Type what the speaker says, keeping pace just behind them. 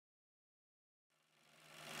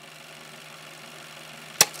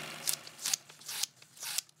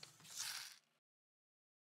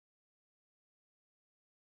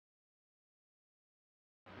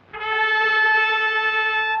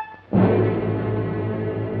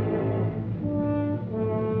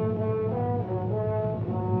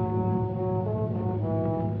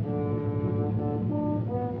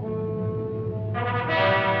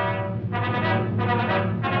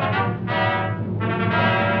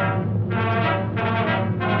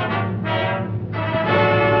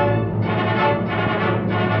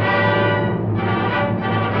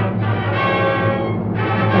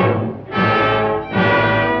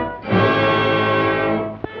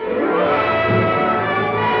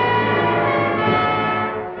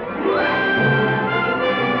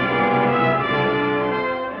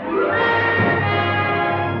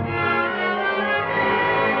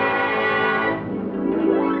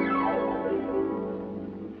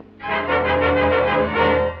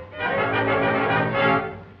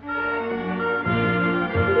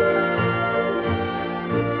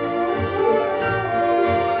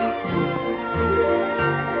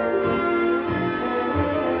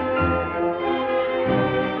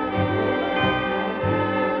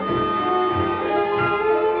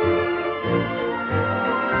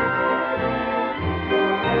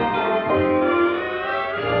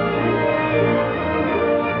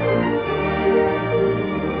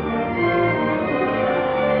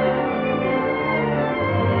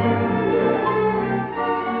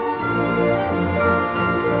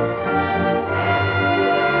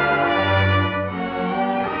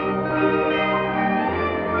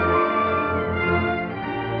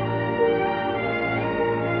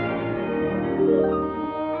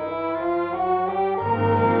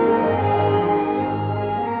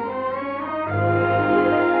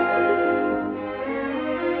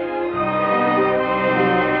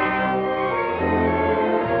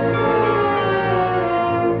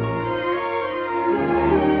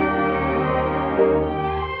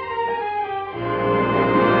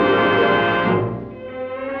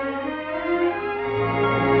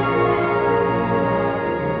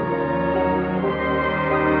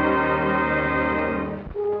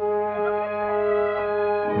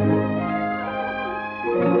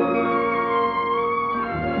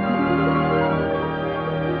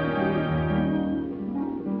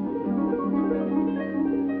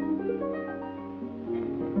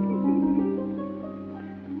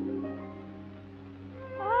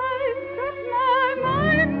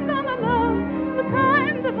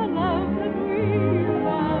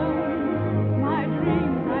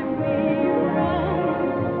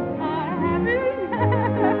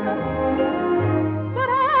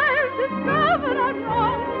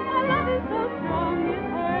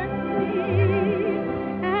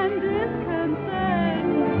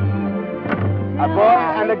A boy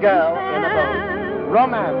and a girl in a boat.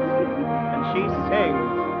 Romance. And she sings.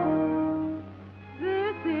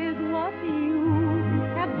 This is what you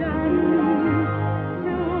have done.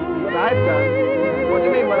 What I've done? What do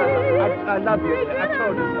you mean what I've done? I love you, dear. I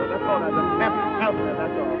told you so. That's all I've done. Help her,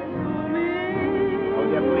 that's all. Oh,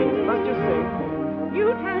 yeah, please. Let's just sing. You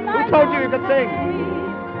turn Who told you you could sing?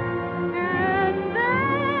 and then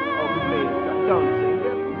Oh, please, don't sing.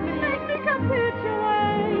 make me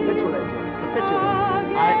capitulate. Capitulate.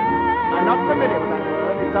 I'm not familiar with that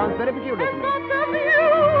word. It sounds very peculiar to me. But the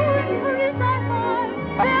view increase my heart.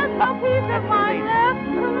 There's no peace of mind left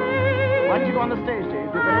to live. Why don't you go on the stage,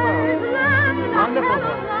 James? Do very well. Wonderful.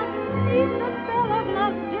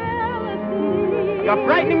 You're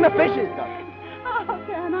frightening the fishes, Doctor. How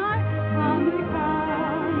can I unbecome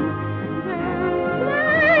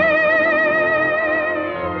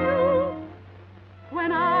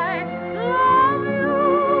when I love you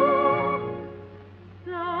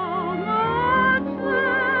so much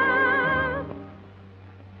that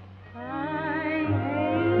I hate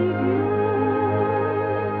you?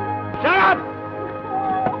 Shut up!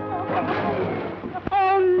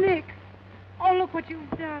 Oh, Nick. Oh, look what you've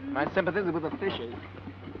done. My sympathies are with the fishes.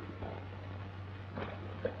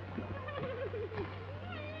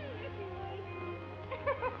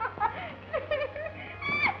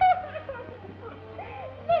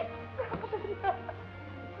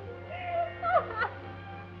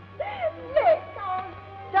 Nick, oh,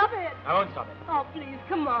 stop it. I won't stop it. Oh, please,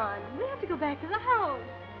 come on. We have to go back to the house.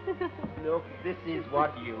 Look, this is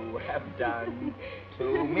what you have done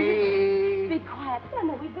to me. Be quiet,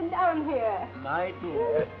 Santa. We've been down here. My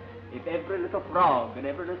dear, if every little frog and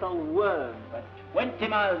every little worm for 20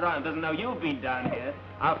 miles round doesn't know you've been down here,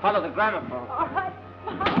 I'll follow the gramophone. All right,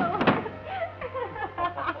 follow.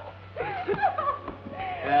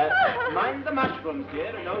 Mind the mushrooms,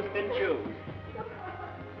 dear, and those thin shoes.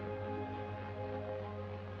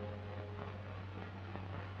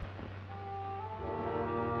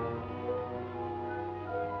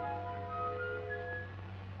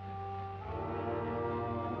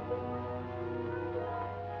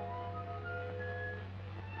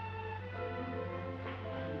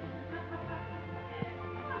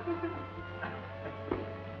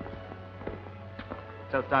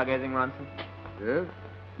 Still stargazing, Ronson? Yes?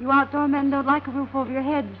 You outdoor men don't like a roof over your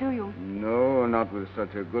heads, do you? No, not with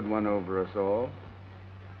such a good one over us all.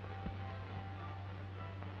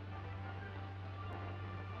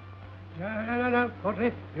 No,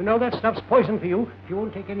 Portly. You know that stuff's poison for you if you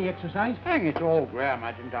won't take any exercise. Hang it all, Graham.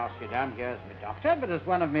 I didn't ask you down here as my doctor, but as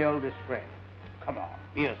one of my oldest friends. Come on,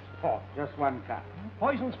 here's port, just one cup.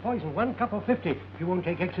 Poison's poison. 1 cup of 50 if you won't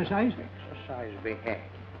take exercise. Exercise be had.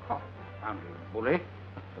 Found you, bully.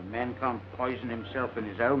 The man can't poison himself in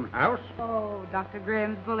his own house. Oh, Dr.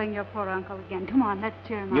 Graham's bullying your poor uncle again. Come on, let's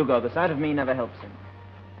cheer him up. You go. The sight of me never helps him.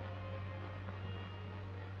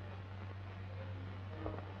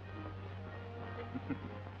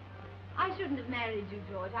 I shouldn't have married you,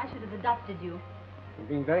 George. I should have adopted you. You're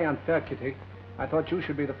being very unfair, Kitty. I thought you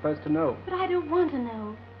should be the first to know. But I don't want to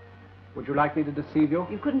know. Would you like me to deceive you?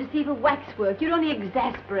 You couldn't deceive a waxwork. You'd only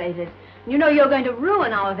exasperate it. You know you're going to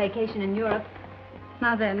ruin our vacation in Europe.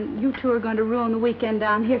 Now then, you two are going to ruin the weekend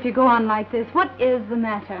down here if you go on like this. What is the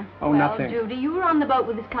matter? Oh, well, nothing. Judy, you were on the boat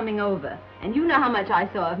with us coming over. And you know how much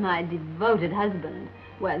I saw of my devoted husband.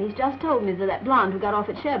 Well, he's just told me that that blonde who got off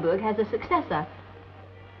at Cherbourg has a successor.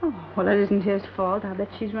 Oh, well, it isn't his fault. I bet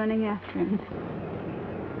she's running after him.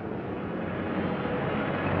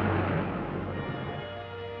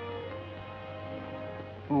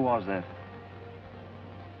 Who was that?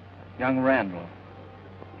 Young Randall.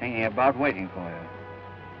 Hanging about waiting for you.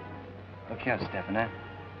 Look here, Stephanie.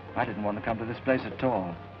 I didn't want to come to this place at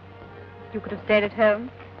all. You could have stayed at home.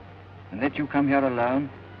 And let you come here alone?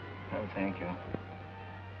 Oh, thank you.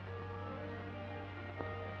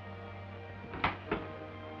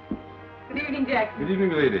 Good evening, Jackson. Good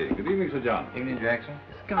evening, lady. Good evening, Sir John. Evening, Jackson.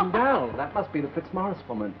 Scandal. That must be the Fitzmaurice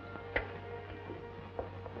woman.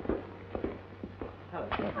 Hello,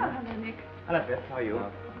 Nick. Hello, Fitz. How are you?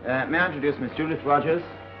 May I introduce Miss Judith Rogers,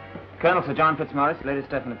 Colonel Sir John Fitzmaurice, Lady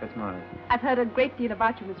Stephanie Fitzmaurice. I've heard a great deal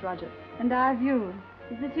about you, Miss Rogers. And I've you.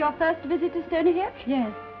 Is this your first visit to Stonehenge?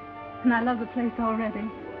 Yes. And I love the place already.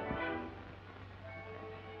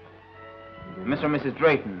 Mr. and Mrs.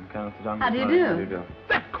 Drayton, Colonel Sir John How do you Fitzmaurice. do? How do you do?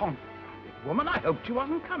 That confounded woman. I hoped she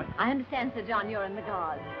wasn't coming. I understand, Sir John, you're in the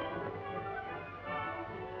Guards.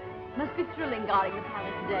 Must be thrilling guarding the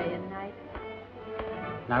palace day and night.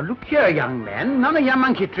 Now, look here, young man. None of your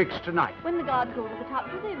monkey tricks tonight. When the guards go to the top,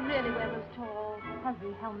 do they really wear those tall,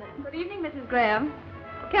 fuzzy helmets? Good evening, Mrs. Graham.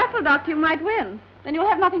 Careful, Doctor, you might win. Then you'll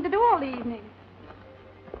have nothing to do all the evening.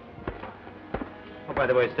 By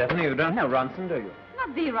the way, Stephanie, you don't know Ronson, do you?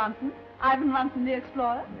 Not the Ronson. Ivan Ronson, the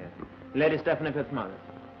explorer. Yes. Lady Stephanie Fitzmaurice.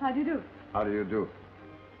 How do you do? How do you do?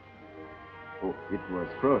 Oh, it was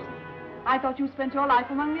frozen. I thought you spent your life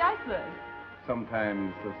among the icebergs.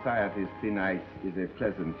 Sometimes society's thin ice is a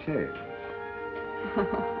pleasant change.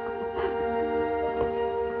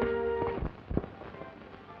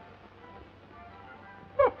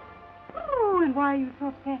 Oh, and why are you so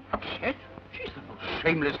upset? Upset? She's the most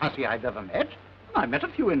shameless hussy I've ever met. I met a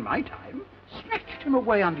few in my time. Snatched him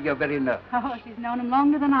away under your very nose. Oh, she's known him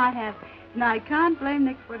longer than I have. And I can't blame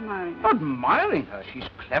Nick for admiring her. Admiring her? She's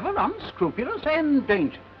clever, unscrupulous, and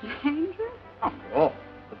dangerous. Dangerous? After all,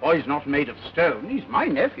 the boy's not made of stone. He's my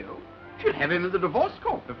nephew. She'll have him in the divorce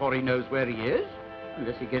court before he knows where he is.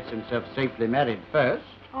 Unless he gets himself safely married first.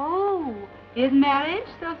 Oh, is marriage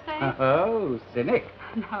so safe? Oh, cynic.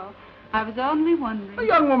 No, I was only wondering. A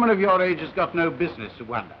young woman of your age has got no business to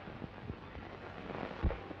wonder.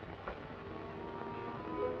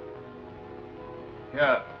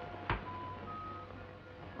 Here.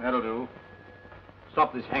 That'll do.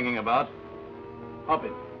 Stop this hanging about. Hop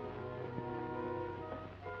it.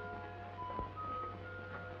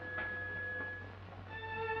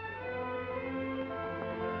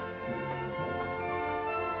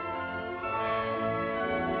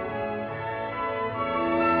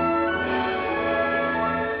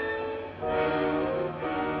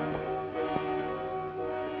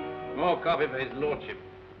 More coffee for his lordship.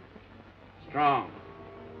 Strong.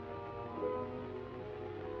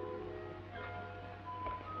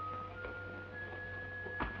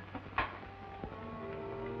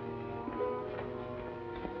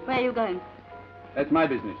 Where are you going? That's my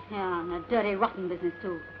business. Yeah, and a dirty, rotten business,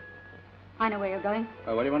 too. I know where you're going.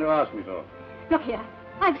 Oh, what do you want to ask me for? Look here,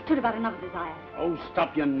 I've stood about another desire. Oh,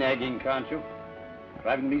 stop your nagging, can't you?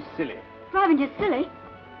 Driving me silly. Driving you silly?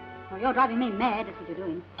 Well, you're driving me mad, that's what you're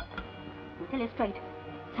doing. I'll tell you straight.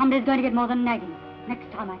 Somebody's going to get more than nagging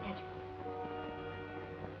next time I catch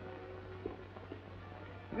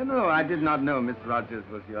you. You know, I did not know Miss Rogers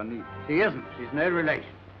was your niece. She isn't. She's no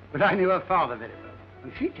relation. But I knew her father very well.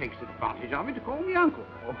 And she takes advantage of it to call me uncle.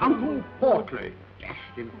 Uncle Portley.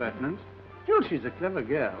 Dashed impertinence. Still, she's a clever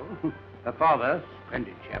girl. Her father,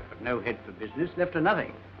 splendid chap, but no head for business, left her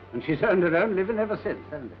nothing. And she's earned her own living ever since,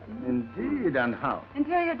 hasn't she? Indeed, and how?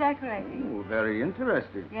 Interior decorating. Oh, very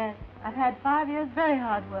interesting. Yes, I've had 5 years very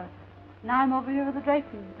hard work. Now I'm over here with the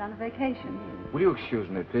Drapers on a vacation. Will you excuse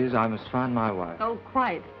me, please? I must find my wife. Oh,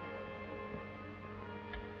 quite.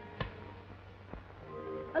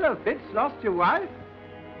 Hello, Fitz. Lost your wife?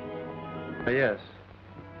 Yes.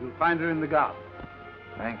 You'll find her in the garden.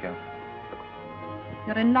 Thank you.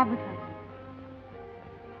 You're in love with her.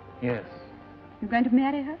 Yes. You're going to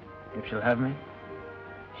marry her? If she'll have me,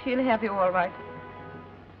 She'll have you all right.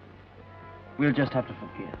 we'll just have to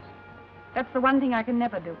forget. That's the one thing I can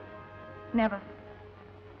never do. Never.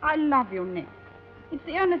 I love you, Nick. It's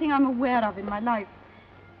the only thing I'm aware of in my life.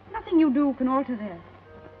 Nothing you do can alter that.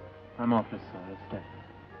 I'm awfully sorry, Steph.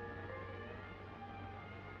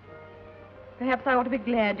 Perhaps I ought to be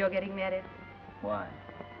glad you're getting married. Why?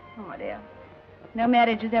 Oh, dear. No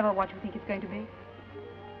marriage is ever what you think it's going to be.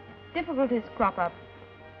 Difficulties crop up.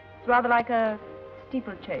 It's rather like a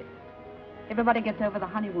steeplechase. Everybody gets over the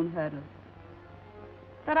honeymoon hurdle.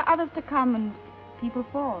 There are others to come and people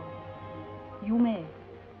fall. You may.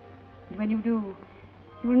 And when you do,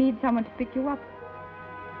 you'll need someone to pick you up.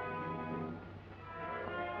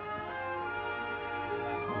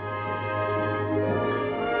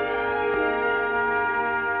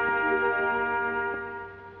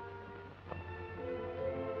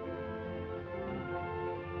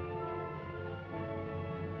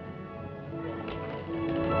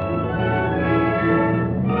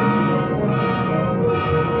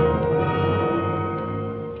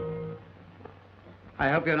 I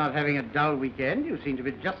hope you're not having a dull weekend. You seem to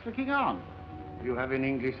be just looking on. You have in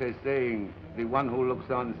English a saying, the one who looks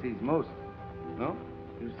on sees most. No?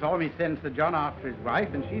 You saw me send Sir John after his wife,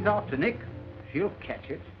 and she's after Nick. She'll catch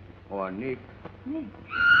it. Or Nick. Nick.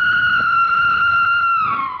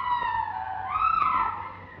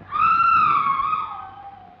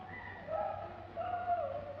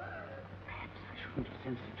 Perhaps I shouldn't have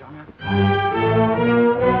sent Sir John out.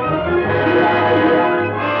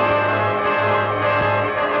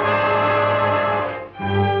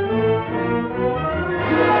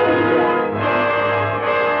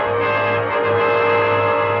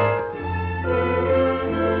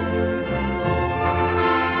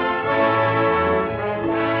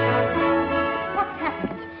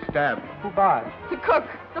 Stabbed. Who by? The cook.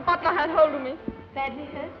 The butler had hold of me. Badly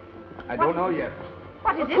hurt? I don't know yet.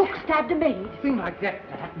 What is it? Cook stabbed a maid. A thing like that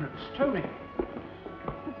to happen at Stony.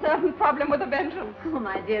 Servant problem with a vengeance. Oh,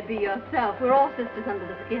 my dear, be yourself. We're all sisters under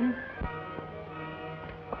the skin.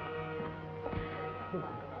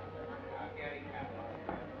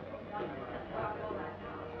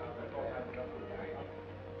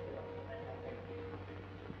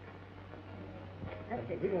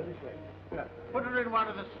 Put her in one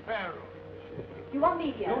of the spare rooms. You want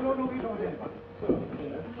me here? No, we don't want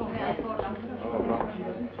anyone.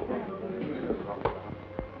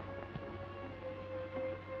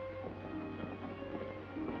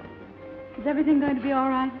 Is everything going to be all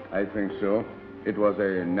right? I think so. It was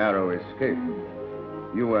a narrow escape.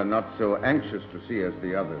 You were not so anxious to see as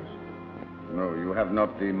the others. No, you have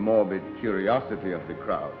not the morbid curiosity of the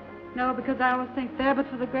crowd. No, because I always think there, but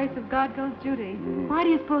for the grace of God goes Judy. Why do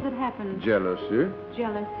you suppose it happened? Jealousy.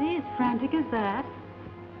 Jealousy? As frantic as that?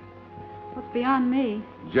 What's beyond me?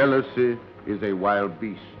 Jealousy is a wild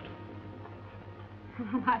beast.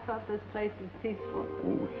 I thought this place was peaceful.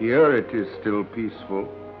 Oh, here it is still peaceful.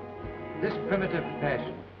 This primitive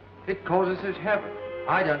passion, it causes us havoc.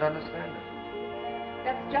 I don't understand it.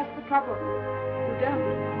 That's just the trouble. You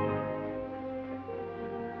don't.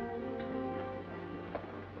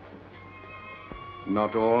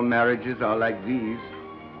 Not all marriages are like these.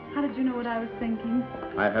 How did you know what I was thinking?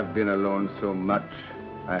 I have been alone so much.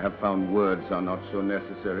 I have found words are not so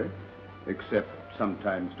necessary, except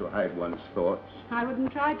sometimes to hide one's thoughts. I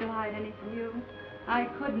wouldn't try to hide any from you. I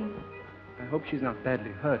couldn't. I hope she's not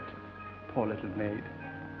badly hurt. Poor little maid.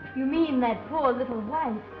 You mean that poor little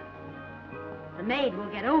wife? The maid will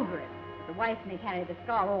get over it. The wife may carry the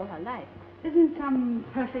scar all her life. Isn't some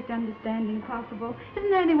perfect understanding possible? Isn't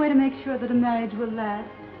there any way to make sure that a marriage will last?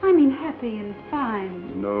 I mean, happy and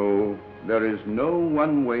fine. No, there is no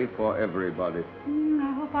one way for everybody.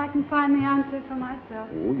 I hope I can find the answer for myself.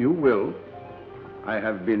 Oh, you will. I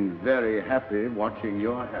have been very happy watching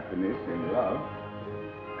your happiness in love.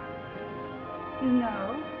 You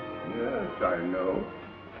know? Yes, I know.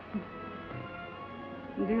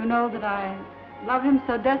 Do you know that I love him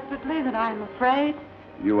so desperately that I'm afraid?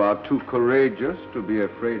 You are too courageous to be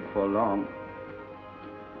afraid for long.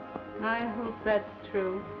 I hope that's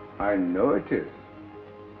true. I know it is.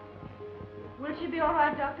 Will she be all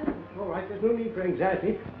right, Doctor? All right, there's no need for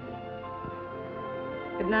anxiety.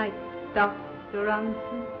 Good night, Dr.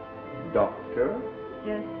 Ronson. Doctor?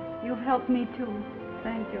 Yes, you've helped me too.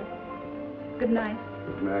 Thank you. Good night.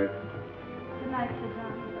 Good night. Good night, Sir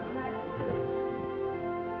John. Good night.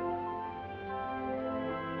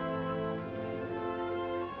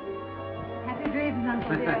 Happy dreams,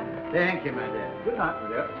 Uncle dear. Thank you, my dear. Good night, my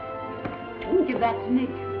dear. Give that to Nick.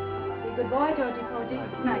 Be a good boy, Georgie Cody.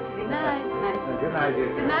 Good night, Good night. Good night. Good night, dear.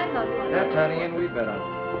 Good night, Lord. They're turning in, we'd better.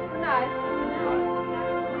 Good night.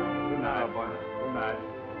 Good night, boy. Good night.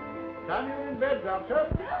 Time you're in bed, Doctor.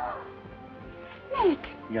 Nick.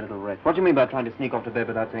 You little wretch. What do you mean by trying to sneak off to bed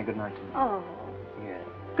without saying goodnight to me? Oh, Yeah.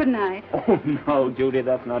 good night. Oh, no, Judy,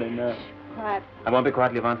 that's not enough. Quiet. I won't be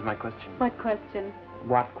quiet. You've answered my question. What question?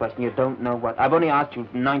 What question? You don't know what. I've only asked you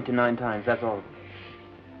 99 times, that's all.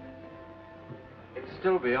 It's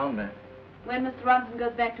still beyond me. When Mr. Ronson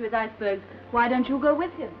goes back to his icebergs, why don't you go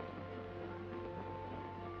with him?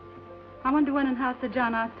 I wonder when and how Sir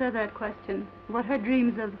John asked her that question. What her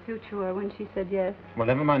dreams of the future were when she said yes. Well,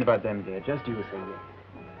 never mind about them, dear. Just you say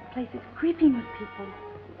yes. The place is creeping with people.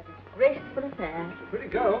 Graceful affair. Pretty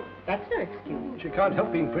girl. That's no excuse. She can't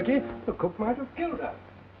help being pretty. The cook might have killed her.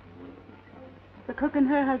 The cook and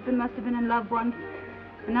her husband must have been in love once.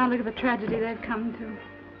 And now look at the tragedy they've come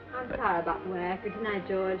to. I'm sorry about the way I acted tonight,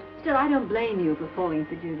 George. Still, I don't blame you for falling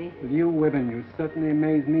for Judy. With you women, you certainly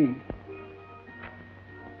amaze me.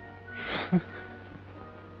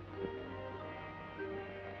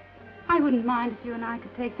 I wouldn't mind if you and I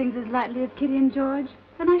could take things as lightly as Kitty and George.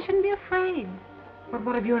 Then I shouldn't be afraid. But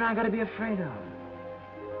what have you and I got to be afraid of?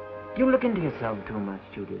 You look into yourself too much,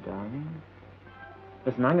 Judy, darling.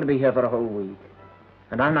 Listen, I'm going to be here for a whole week.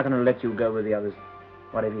 And I'm not going to let you go with the others,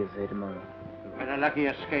 whatever you say tomorrow. You've had a lucky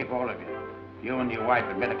escape, all of you. You and your wife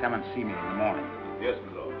had better come and see me in the morning. Yes,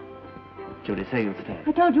 my lord. Judy, say you'll stay.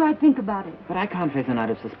 I told you I'd think about it. But I can't face a night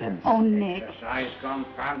of suspense. Oh, Nick. Besides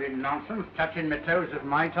confounded nonsense, touching my toes at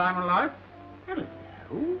my time of life.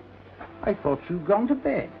 Hello. I thought you'd gone to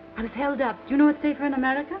bed. I was held up. Do you know it's safer in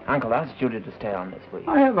America? Uncle asked Judy to stay on this week.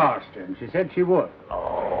 I have asked her, and she said she would.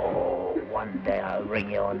 Oh, one day I'll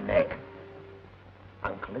wring your neck.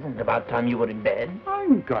 Uncle, isn't it about time you were in bed?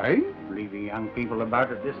 I'm going. Leaving young people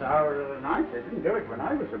about at this hour of the night. They didn't do it when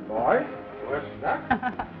I was a boy. Worse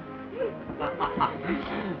luck.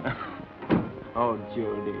 Oh,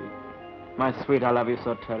 Judy. My sweet, I love you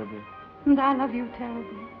so terribly. And I love you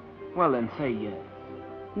terribly. Well, then, say yes.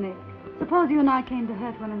 Nick. Suppose you and I came to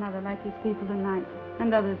hurt one another like these people tonight,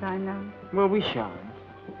 and others I know. Well, we shan't.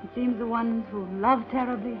 It seems the ones who love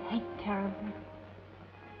terribly hate terribly.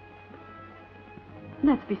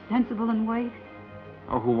 Let's be sensible and wait.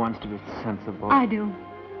 Oh, who wants to be sensible? I do.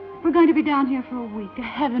 We're going to be down here for a week, a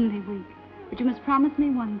heavenly week. But you must promise me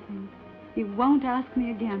one thing. You won't ask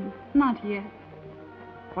me again. Not yet.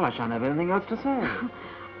 Well, I shan't have anything else to say.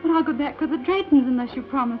 But I'll go back to the Draytons unless you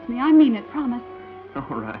promise me. I mean it, promise.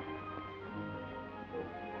 All right.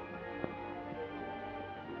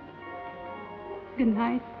 Good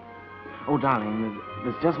night. Oh, darling,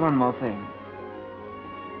 there's just one more thing.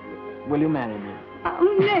 Will you marry me?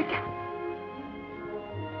 Oh, Nick.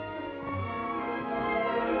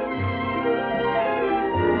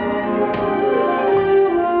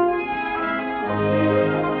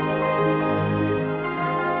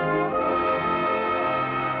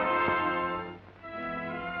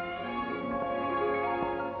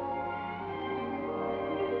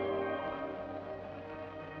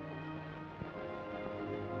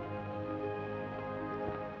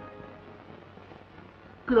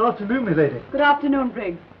 Good afternoon, milady. Good afternoon,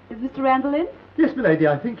 Briggs. Is Mr. Randall in? Yes, milady,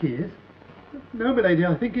 I think he is. No, milady,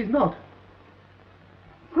 I think he's not.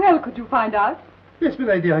 Well, could you find out? Yes,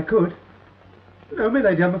 milady, I could. No,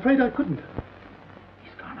 milady, I'm afraid I couldn't.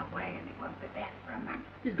 He's gone away and he won't be back for a month.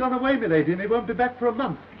 He's gone away, milady, and he won't be back for a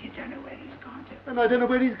month. And you don't know where he's gone to. And I don't know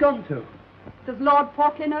where he's gone to. Does Lord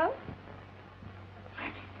Portley know?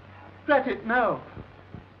 Drat it, no.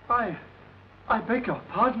 I beg your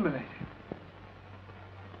pardon, milady.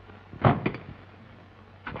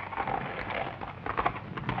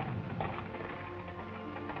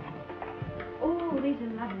 Oh, these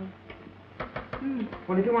are lovely.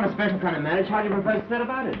 Well, if you want a special kind of marriage, how do you propose to set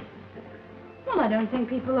about it? Well, I don't think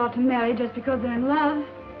people ought to marry just because they're in love.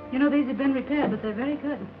 You know, these have been repaired, but they're very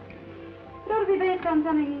good. It ought to be based on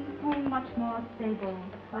something much more stable,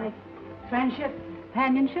 like friendship,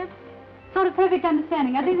 companionship, sort of perfect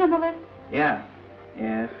understanding. Are these on the list? Yeah.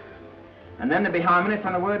 Yes. And then there'd be harmony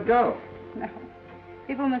from the word go. No.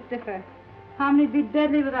 People must differ. Harmony'd be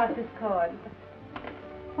deadly without discord.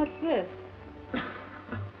 What's this?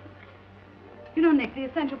 You know, Nick, the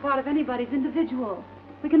essential part of anybody's individual.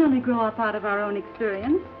 We can only grow up out of our own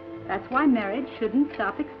experience. That's why marriage shouldn't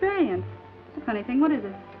stop experience. It's a funny thing. What is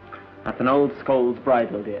it? That's an old scold's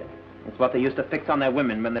bridle, dear. It's what they used to fix on their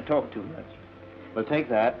women when they talk too much. We'll take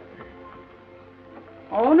that.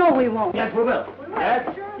 Oh, no, we won't. Yes, we will.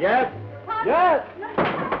 Yes, yes, yes.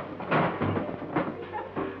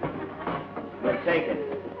 We'll take it.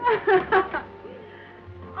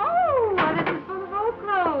 Oh, well, this is full of old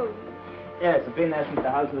clothes. Yes, it's been there since the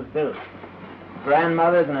house was built.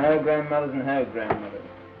 Grandmothers and her grandmothers and her grandmothers.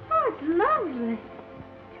 Oh, it's lovely.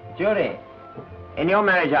 Judy, in your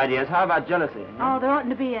marriage ideas, how about jealousy? Oh, there oughtn't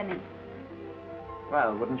to be any.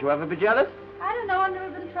 Well, wouldn't you ever be jealous? I don't know, I've never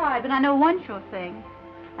been tried, but I know one sure thing.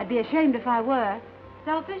 I'd be ashamed if I were.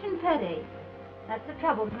 Selfish and petty. That's the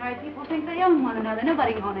trouble. Married people think they own one another.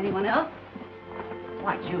 Nobody can own anyone else.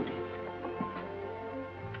 Why, Judy.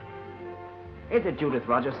 Is it Judith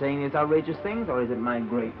Rogers saying these outrageous things, or is it my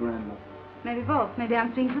great-grandmother? Maybe both. Maybe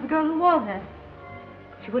I'm speaking for the girl who wore her.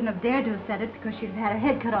 She wouldn't have dared to have said it because she'd have had her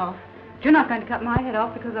head cut off. But you're not going to cut my head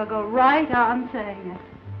off because I'll go right on saying it.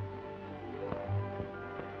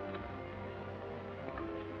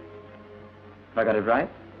 Have I got it right?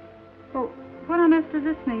 Well, what on earth does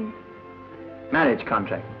this mean? Marriage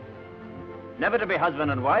contract. Never to be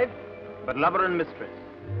husband and wife, but lover and mistress.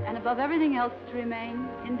 And above everything else, to remain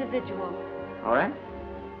individual. All right?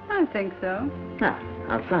 I think so. Ah,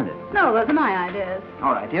 I'll sign it. No, those are my ideas.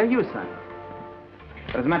 All right, dear, you sign it.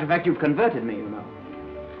 But as a matter of fact, you've converted me, you know.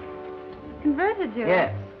 Converted you?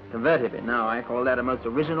 Yes, converted me. Now, I call that a most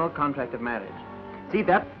original contract of marriage. See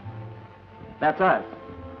that? That's us.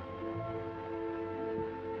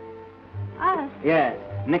 Us? Yes.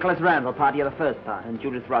 Nicholas Randall, party of the first part, and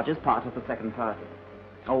Judith Rogers, part of the second party.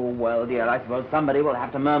 Oh, well, dear, I suppose somebody will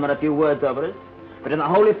have to murmur a few words over it. But in the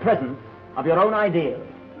holy presence of your own ideals,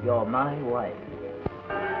 you're my wife.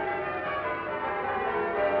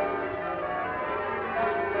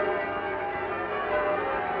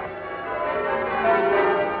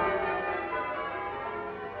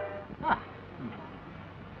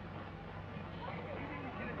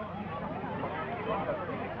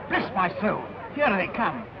 Bless my soul. Here they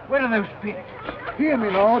come. Where are those pits? Here, my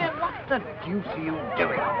lord. What the deuce are you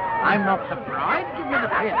doing? I'm not the bride. Give me the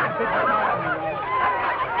pin.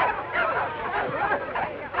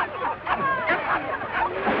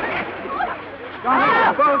 Go,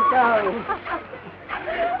 both go.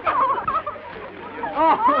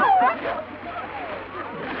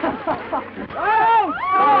 Oh.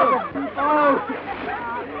 boat!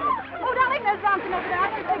 Oh, darling, there's Johnson over there. I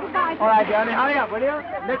can say goodbye. All right, Johnny, hurry up, will you?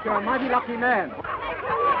 Nick, you're a mighty lucky man.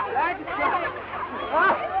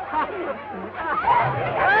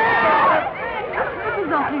 It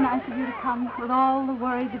was awfully nice of you to come with all the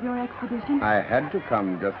worries of your expedition. I had to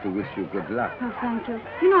come just to wish you good luck. Oh, thank you.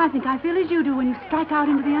 You know, I think I feel as you do when you strike out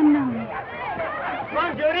into the unknown. Come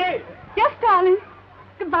on, Judy. Yes, darling.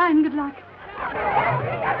 Goodbye and good luck.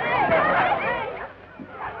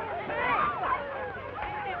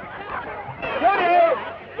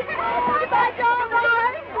 Goodbye,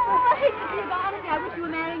 darling. Oh, I hate to see you go. Honestly, I wish you were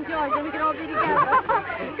marrying George, then we could all be together.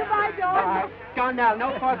 Goodbye, George. All right. John, now,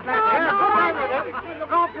 no false flash. Here, goodbye with him.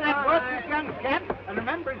 Look after that worthless young scamp. And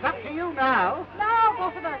remember, it's up to you now. No, I'll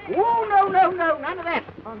go for the... Oh, no, none of that.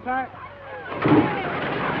 On time.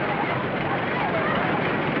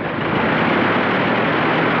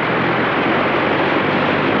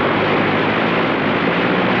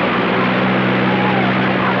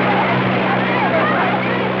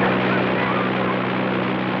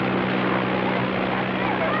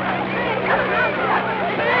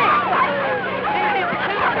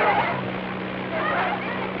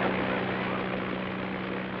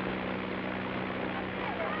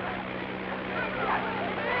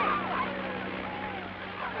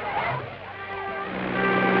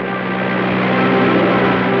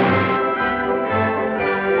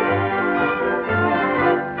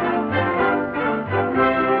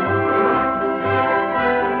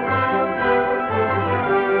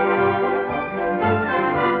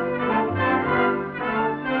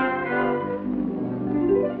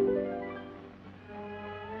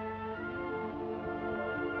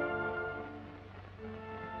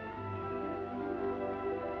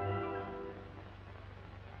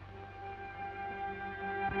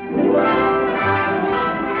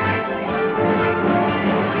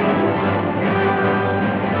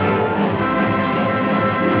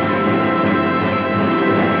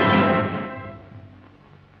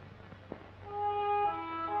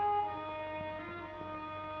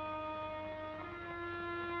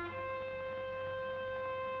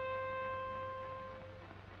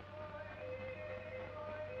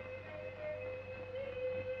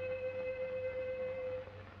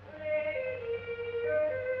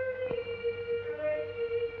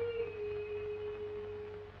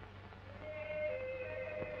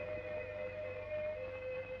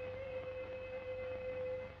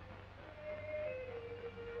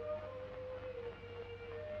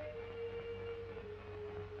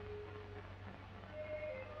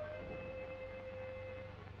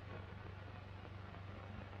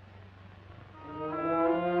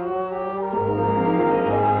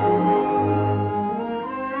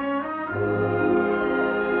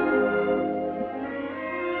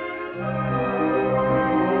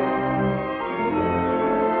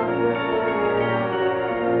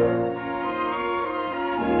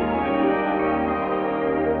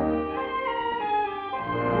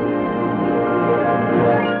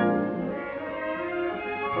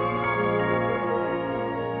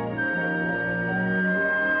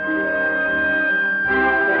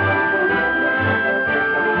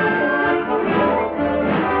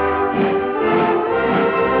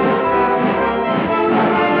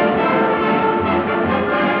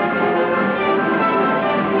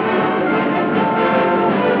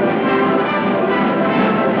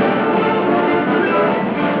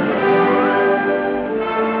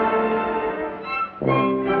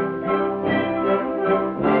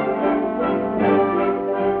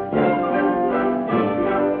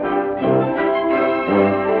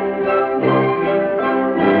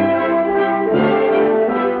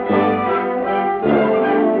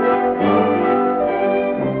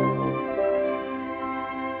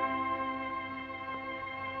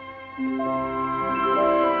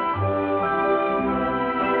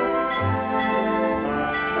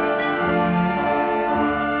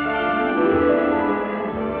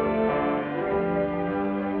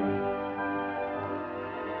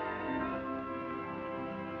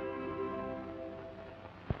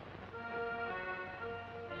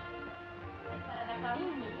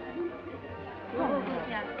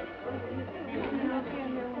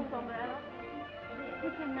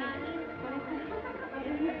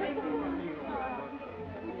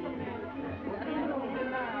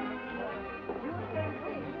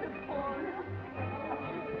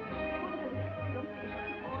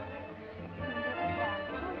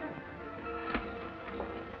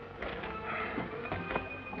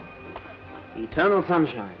 Eternal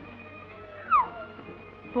sunshine.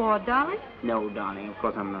 Bored, darling? No, darling, of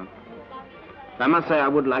course I'm not. I must say I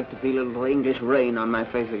would like to feel a little English rain on my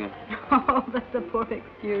face again. Oh, that's a poor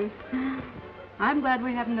excuse. I'm glad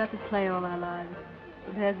we haven't got to play all our lives.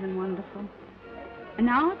 It has been wonderful. And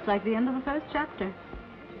now it's like the end of the first chapter.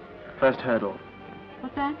 First hurdle.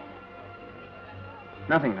 What's that?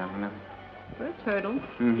 Nothing, darling, nothing. First hurdle.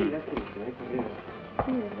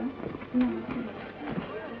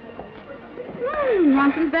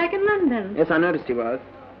 Ronson's back in London. Yes, I noticed he was.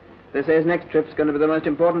 They say his next trip's going to be the most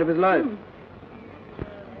important of his life.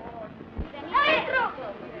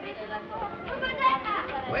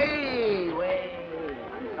 Wait.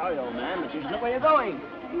 Sorry, old man, but you should look where you're going.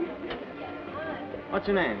 What's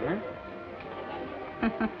your name, huh?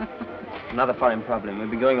 Another foreign problem. We've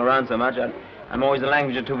been going around so much, I'm always a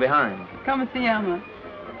language or two behind. Come and see Elmer.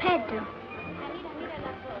 Pedro.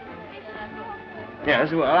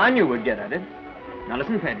 Yes, well, I knew we'd get at it. Now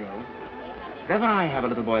listen, Pedro. If ever I have a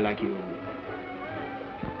little boy like you,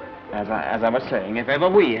 as I was saying, if ever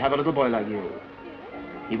we have a little boy like you,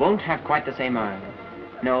 he won't have quite the same eyes.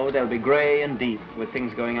 No, they'll be gray and deep, with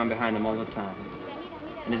things going on behind them all the time.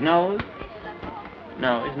 And his nose?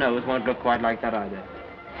 No, his nose won't look quite like that either.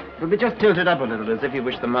 It'll be just tilted up a little, as if he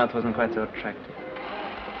wished the mouth wasn't quite so attractive.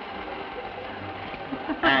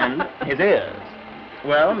 And his ears.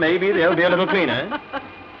 Well, maybe they'll be a little cleaner.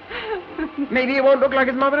 Maybe he won't look like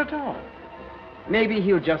his mother at all. Maybe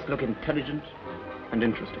he'll just look intelligent and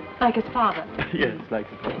interesting. Like his father. Yes, like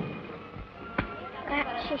his father.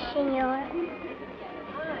 Grazie, signore.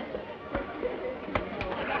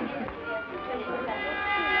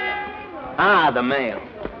 Ah, the mail.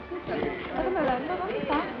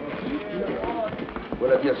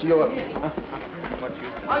 Buenos días, signor.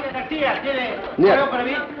 Oye, taxia, ¿tiene Нет. para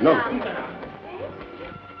mí? No.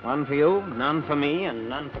 One for you, none for me, and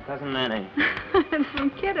none for Cousin Nanny. It's from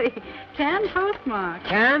Kitty. Canned postmark.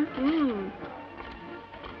 Can? Mm.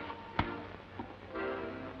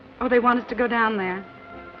 Oh, they want us to go down there.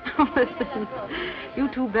 Oh, listen. You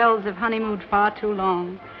two bells have honeymooned far too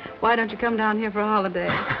long. Why don't you come down here for a holiday?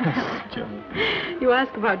 You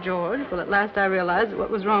ask about George. Well, at last I realized that what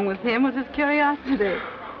was wrong with him was his curiosity.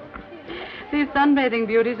 These sunbathing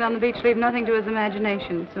beauties on the beach leave nothing to his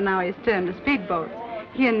imagination, so now he's turned to speedboats.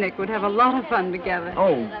 He and Nick would have a lot of fun together.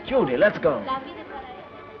 Oh, Judy, let's go.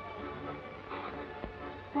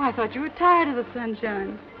 Oh, I thought you were tired of the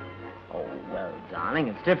sunshine. Oh, well, darling,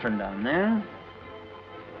 it's different down there.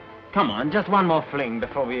 Come on, just one more fling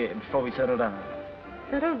before we settle down.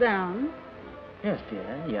 Settle down? Yes,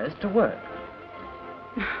 dear, yes, to work.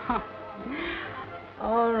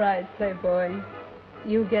 All right, playboy.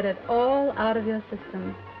 You get it all out of your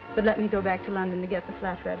system. But let me go back to London to get the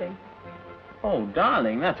flat ready. Oh,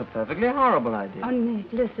 darling, that's a perfectly horrible idea. Oh,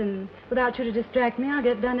 Nick, listen. Without you to distract me, I'll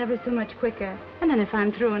get done ever so much quicker. And then if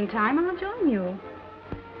I'm through in time, I'll join you.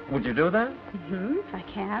 Would you do that? Mm-hmm. If I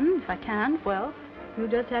can. If I can't, well, you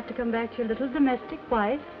just have to come back to your little domestic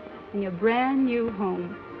wife in your brand new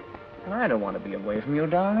home. Well, I don't want to be away from you,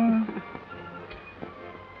 darling.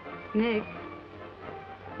 Nick,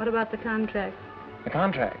 what about the contract? The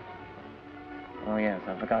contract? Oh, yes,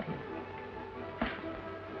 I've forgotten.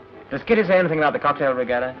 Does Kitty say anything about the cocktail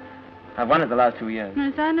regatta? I've won it the last 2 years.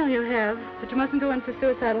 Yes, I know you have, but you mustn't go in for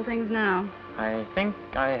suicidal things now. I think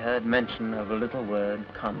I heard mention of a little word,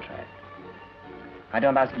 contract. I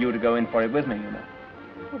don't ask you to go in for it with me, you know.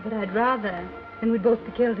 Oh, but I'd rather. Then we'd both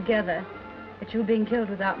be killed together. But you being killed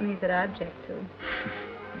without me that I object to.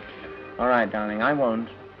 All right, darling, I won't.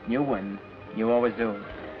 You win. You always do.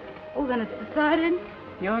 Oh, then it's decided.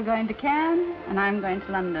 You're going to Cannes, and I'm going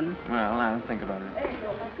to London. Well, I'll think about it.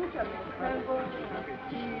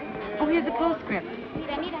 Oh, here's a postscript.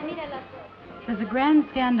 There's a grand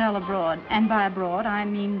scandal abroad, and by abroad I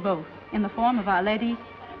mean both, in the form of Our Lady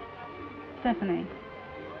Stephanie,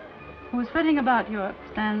 who is flitting about Europe,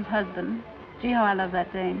 Stan's husband. Gee, how I love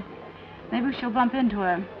that dame. Maybe she'll bump into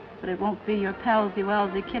her, but it won't be your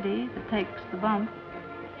palsy-walsy Kitty that takes the bump.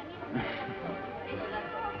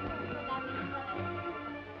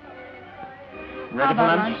 Ready for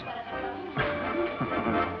lunch?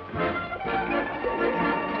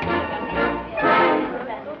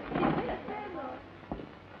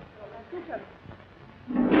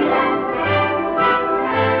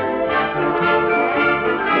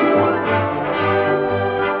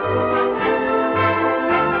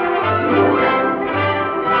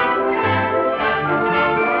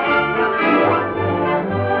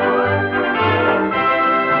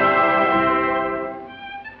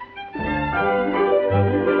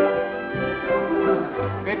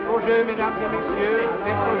 Mesdames et messieurs,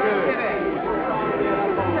 faites vos jeux.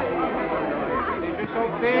 Les jeux sont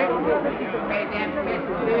faits. Mesdames,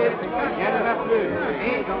 messieurs, rien ne va plus.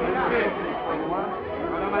 Et donc, monsieur.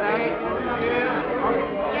 Madame, madame, monsieur.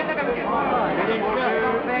 Les jeux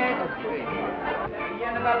sont faits.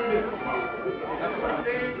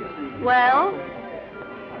 Well?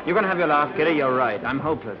 You're going to have your laugh, Kitty. You're right. I'm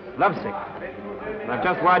hopeless. Lovesick. And I've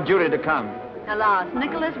just wired Judy to come. Alas,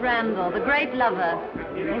 Nicholas Randall, the great lover,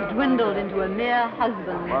 has dwindled into a mere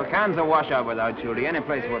husband. Well, Cannes a washout without Judy. Any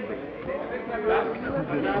place would be.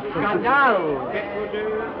 Scandal!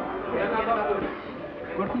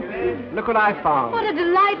 Look what I found. What a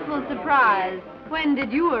delightful surprise. When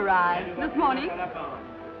did you arrive? This morning?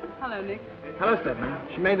 Hello, Nick. Hello, Stedman.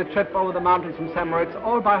 She made the trip over the mountains from St. Moritz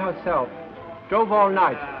all by herself. Drove all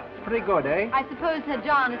night. Pretty good, eh? I suppose Sir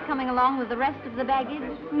John is coming along with the rest of the baggage?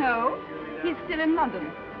 No, he's still in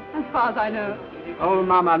London, as far as I know. Old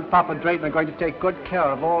Mama and Papa Drayton are going to take good care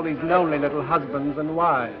of all these lonely little husbands and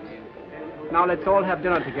wives. Now let's all have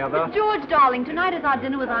dinner together. George, darling, tonight is our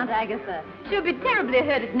dinner with Aunt Agatha. She'll be terribly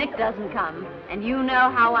hurt if Nick doesn't come. And you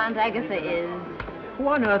know how Aunt Agatha is. Who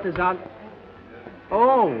on earth is Aunt...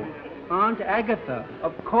 Oh, Aunt Agatha,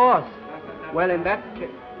 of course. Well, in that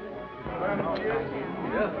case...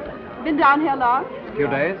 Been down here long? A few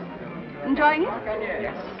days. Enjoying it?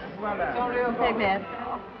 Yes. I'm so glad.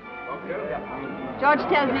 George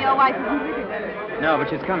tells me your wife isn't with you. No, but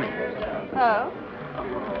she's coming. Oh?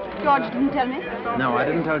 George didn't tell me? No, I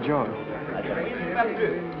didn't tell George.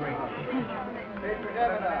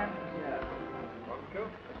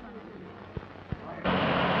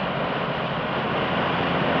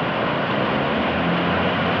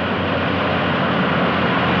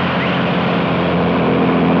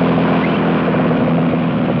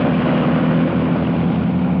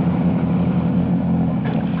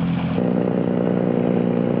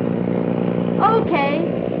 Okay.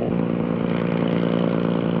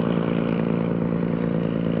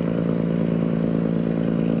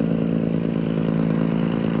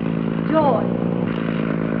 George.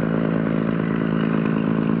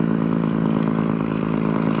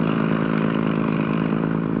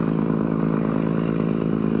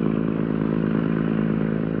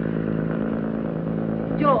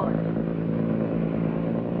 George.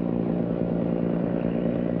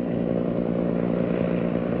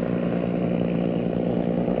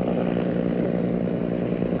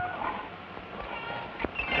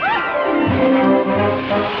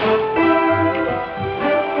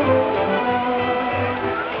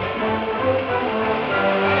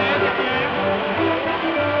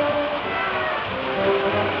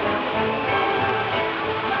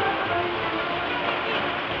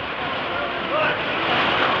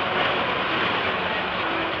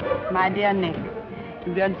 My dear Nick,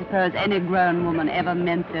 you don't suppose any grown woman ever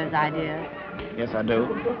meant those ideas? Yes, I do.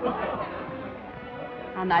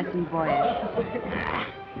 How nice and boyish.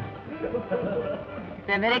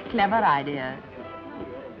 They're very clever ideas.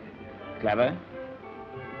 Clever?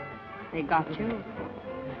 They got you.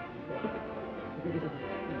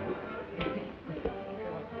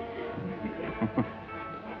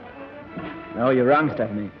 No, you're wrong,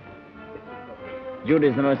 Stephanie.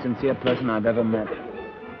 Judy's the most sincere person I've ever met.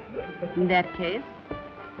 In that case,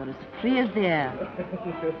 you're as free as the air.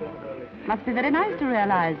 Must be very nice to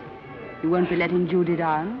realize you won't be letting Judy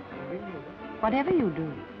down, whatever you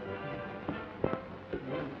do.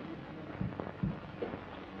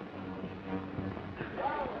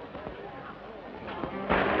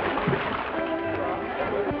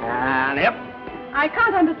 And yep. I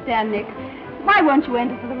can't understand, Nick. Why won't you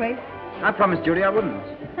enter for the race? I promised Judy I wouldn't.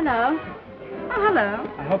 Hello. Oh,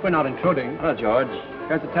 hello. I hope we're not intruding. Hello, George.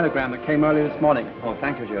 Here's a telegram that came early this morning. Oh,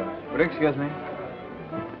 thank you, George. Would you excuse me?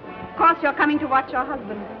 Of course, you're coming to watch your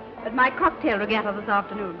husband at my cocktail regatta this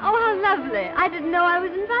afternoon. Oh, how lovely. I didn't know I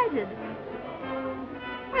was invited.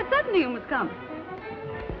 Well, certainly you must come.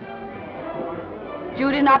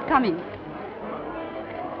 Judy not coming.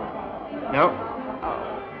 No.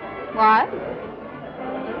 Why?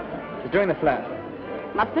 She's doing the flat.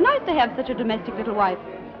 Must be nice to have such a domestic little wife.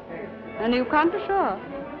 And you can't be sure.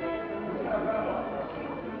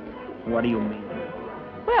 What do you mean?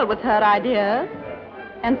 Well, with her ideas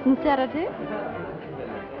and sincerity.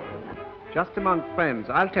 Just among friends,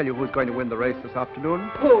 I'll tell you who's going to win the race this afternoon.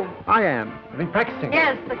 Who? I am. I've been practicing.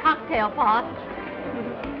 Yes, the cocktail part.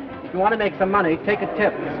 If you want to make some money, take a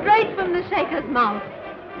tip. Straight from the shaker's mouth.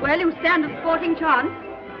 Well, you stand a sporting chance.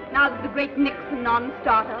 Now that the great Nick's a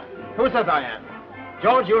non-starter. Who says I am?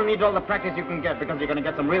 George, you'll need all the practice you can get because you're going to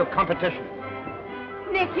get some real competition.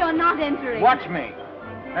 Nick, you're not entering. Watch me.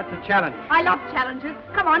 That's a challenge. I love challenges.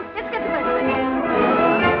 Come on, let's get to bed.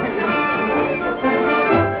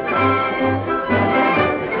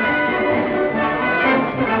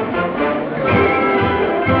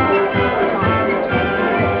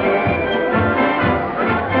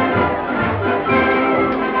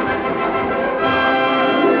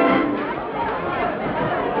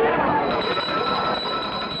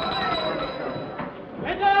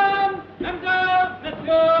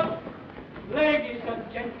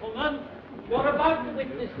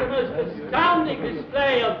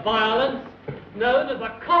 known as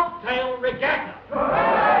a cocktail regatta.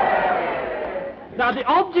 Now, the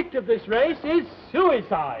object of this race is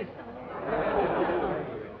suicide.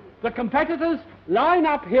 The competitors line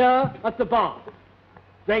up here at the bar.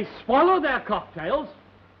 They swallow their cocktails,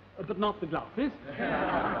 but not the glasses.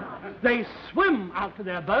 They swim out to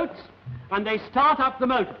their boats, and they start up the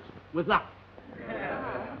motors with luck.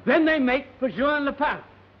 Then they make for Juan-le-Pin.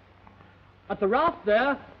 At the raft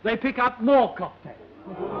there, they pick up more cocktails.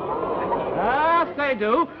 Yes, they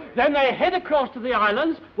do. Then they head across to the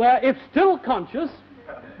islands, where, if still conscious,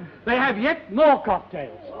 they have yet more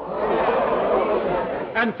cocktails.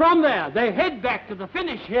 And from there, they head back to the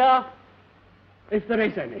finish here, if there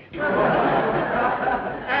is any. And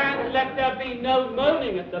let there be no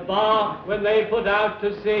moaning at the bar when they put out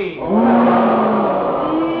to sea.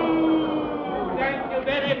 Thank you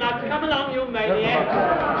very much. Come along, you maniacs.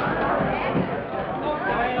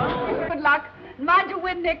 Good luck. Mind you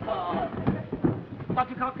win, Nick. Got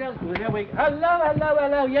your cocktails? Well, here we go.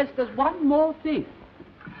 Hello. Yes, there's one more thing.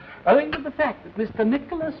 Owing to the fact that Mr.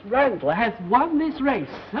 Nicholas Randall has won this race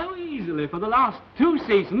so easily for the last 2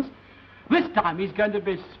 seasons, this time he's going to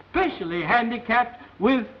be specially handicapped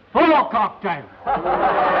with 4 cocktails.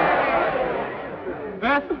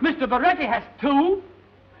 Mr. Baretti has 2,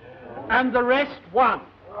 and the rest 1.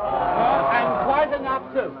 And quite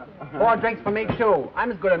enough, too. 4 drinks for me, too.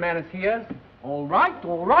 I'm as good a man as he is. All right.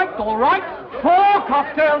 4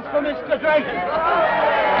 cocktails for Mr. Drayton.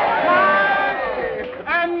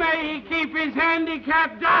 And may he keep his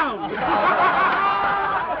handicap down.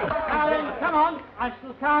 Now then, come on. I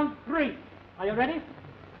shall count 3. Are you ready?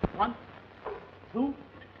 1, 2,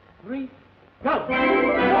 3, go.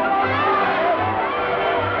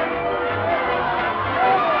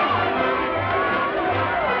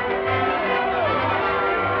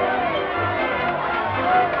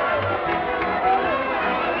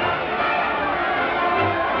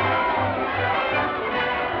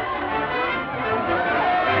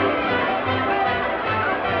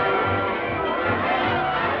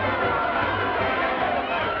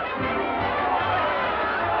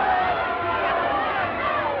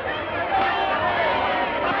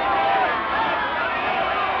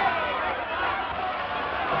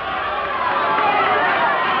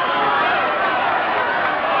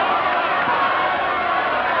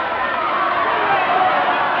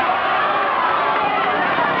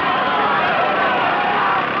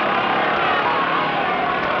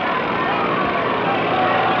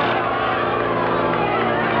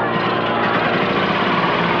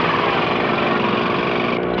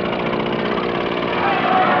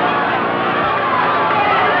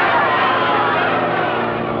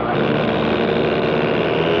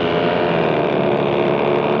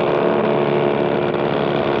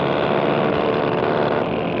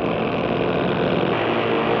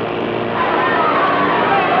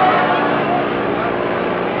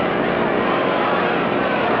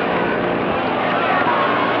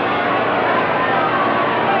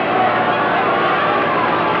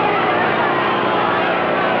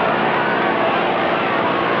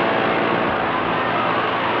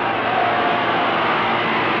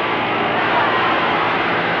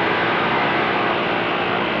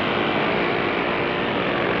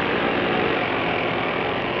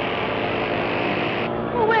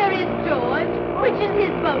 Which is his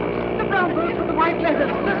boat? The brown boat with the white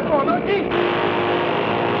letters. This corner, east.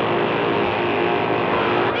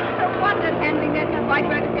 Nick's a wonder handling that white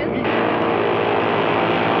boat of his.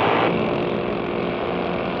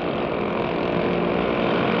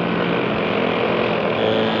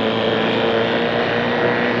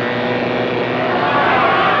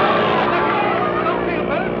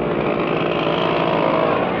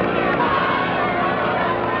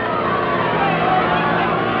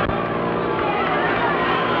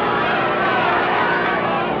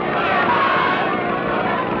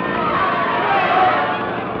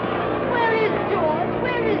 Where is George?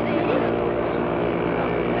 Where is he?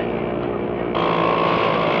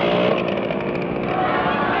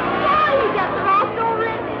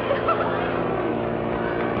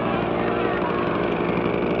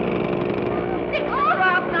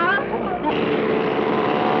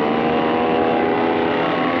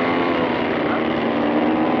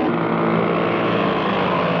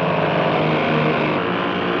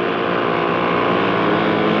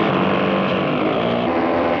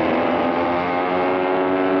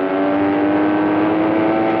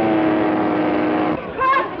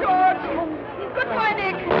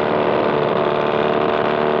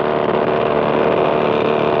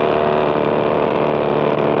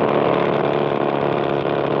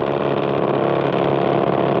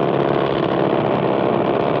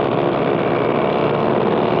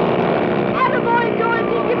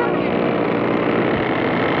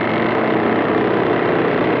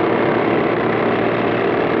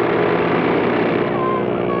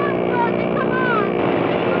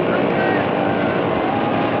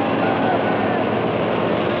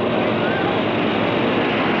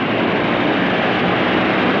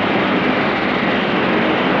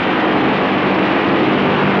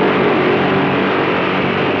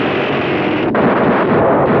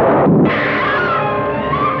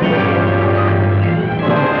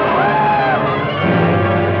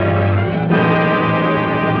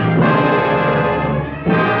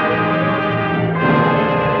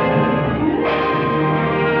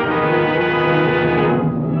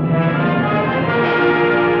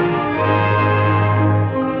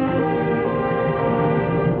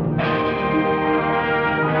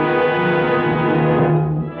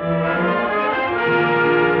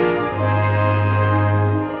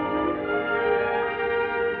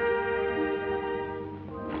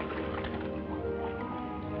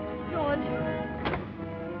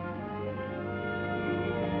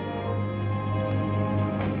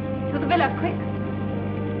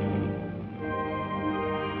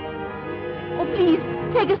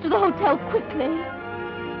 Take us to the hotel quickly.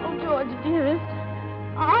 Oh, George, dearest.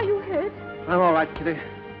 Are you hurt? I'm all right, Kitty.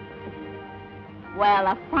 Well,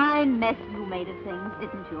 a fine mess you made of things,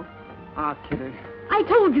 didn't you? Ah, Kitty. I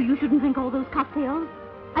told you shouldn't drink all those cocktails.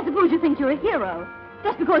 I suppose you think you're a hero,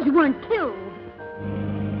 just because you weren't killed.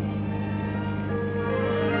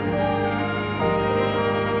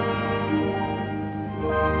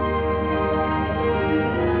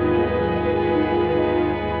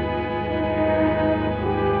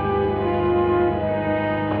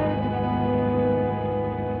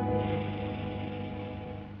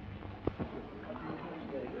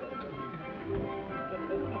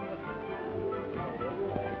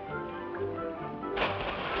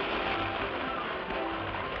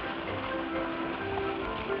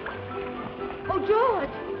 Oh,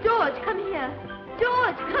 George! George, come here!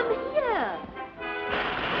 George, come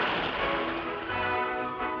here!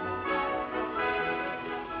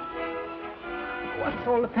 What's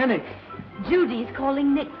all the panic? Judy's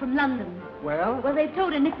calling Nick from London. Well, Well, they've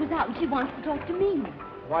told her Nick was out and she wants to talk to me.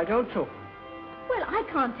 why don't you? Well, I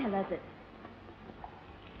can't tell her that.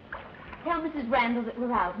 Tell Mrs. Randall that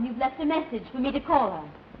we're out and you've left a message for me to call her.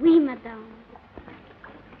 Oui, madame.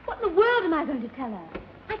 What in the world am I going to tell her?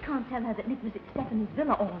 I can't tell her that Nick was at Stephanie's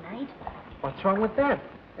villa all night. What's wrong with that?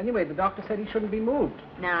 Anyway, the doctor said he shouldn't be moved.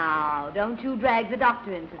 Now, don't you drag the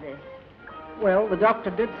doctor into this. Well, the doctor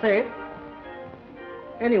did say it.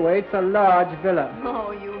 Anyway, it's a large villa.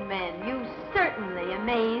 Oh, you men, you certainly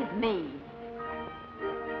amaze me.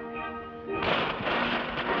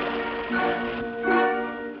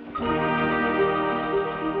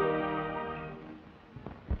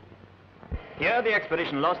 Here, the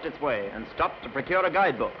expedition lost its way and stopped to procure a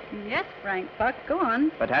guidebook, Yes, Frank Buck, go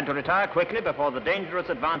on. but had to retire quickly before the dangerous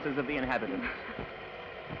advances of the inhabitants.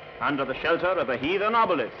 Under the shelter of a heathen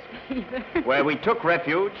obelisk, where we took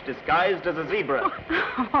refuge disguised as a zebra.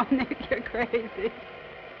 Oh, Nick, you're crazy.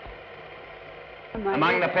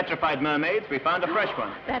 Among the petrified mermaids, we found a fresh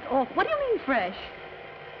one. That's awful. What do you mean fresh?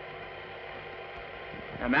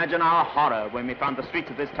 Imagine our horror when we found the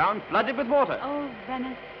streets of this town flooded with water. Oh,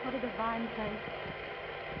 Venice, what a divine place.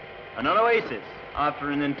 An oasis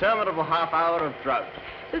after an interminable half hour of drought.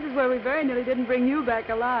 This is where we very nearly didn't bring you back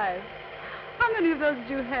alive. How many of those did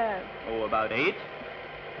you have? Oh, about 8.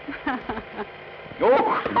 Oh,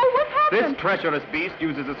 what happened? This treacherous beast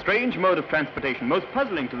uses a strange mode of transportation, most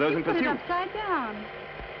puzzling to those in Put it pursuit. upside down.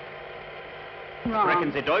 Wrong.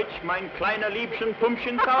 Sprechen Sie Deutsch, mein kleiner Liebchen,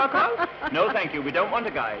 Pumpchen, Sauerkraut? No, thank you. We don't want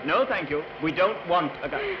a guide. No, thank you. We don't want a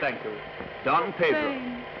guide. Thank you. Don Pedro,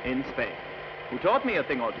 Spain. in Spain, who taught me a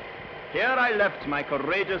thing or two. Here I left my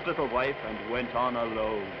courageous little wife and went on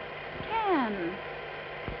alone. Can.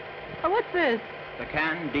 Oh, what's this? The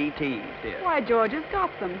can DTs, dear. Why, George has got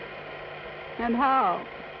them. And how?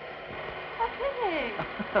 A pig.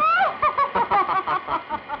 Oh,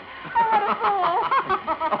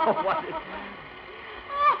 what is...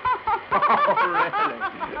 Oh, really?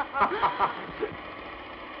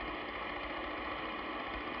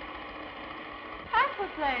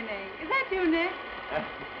 Aquaplaning. Is that you, Nick?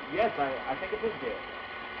 Yes, I think it is, dear.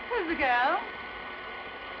 Who's the girl?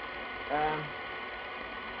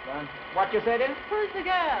 What you say, dear? Who's the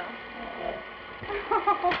girl?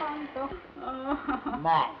 Oh, I'm so... Oh.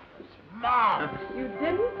 Marvelous. You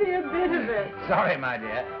didn't see a bit of it. Sorry, my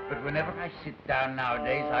dear, but whenever I sit down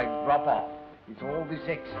nowadays, I drop off. It's all this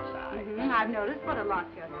exercise. I've noticed what a lot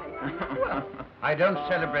you're taking. Well, I don't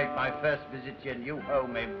celebrate my first visit to your new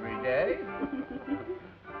home every day.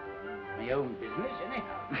 My own business,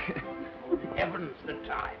 anyhow. Heavens, the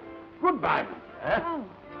time. Goodbye, my dear. Oh.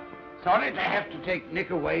 Sorry to have to take Nick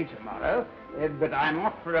away tomorrow, but I'm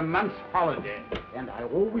off for a month's holiday, and I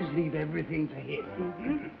always leave everything to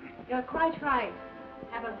him. You're quite right.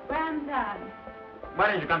 Have a grand time. Why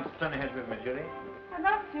don't you come to Stonehenge with me, Julie? I'd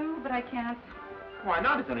love to, but I can't. Why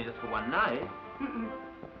not? It's only just for one night. Mm-mm.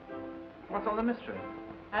 What's all the mystery?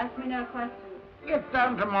 Ask me no questions. Get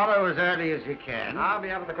down tomorrow as early as you can. I'll be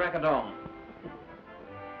up at the crack of dawn.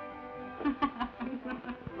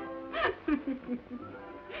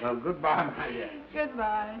 Well, goodbye, my dear.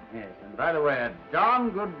 Goodbye. Yes, and by the way, a darn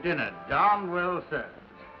good dinner, darn well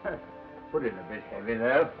served. Put in a bit heavy,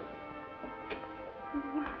 though.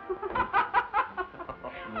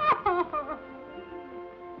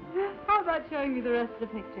 How about showing me the rest of the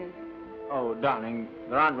pictures? Oh, darling,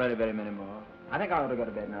 there aren't really very many more. I think I ought to go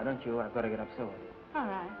to bed now, don't you? I've got to get up soon. All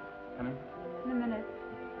right. Come in. In a minute.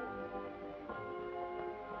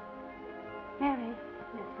 Mary.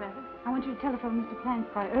 Yes, Reverend? I want you to telephone Mr.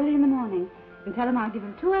 Plansford early in the morning and tell him I'll give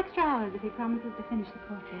him 2 extra hours if he promises to finish the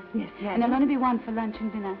portrait. Yes, And there'll only be 1 for lunch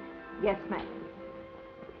and dinner. Yes, ma'am.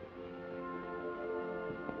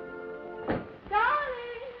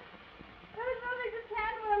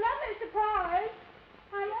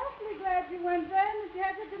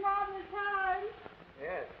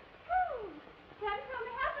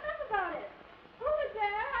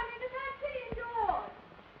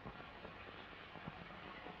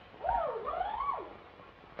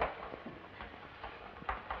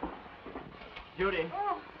 Judy.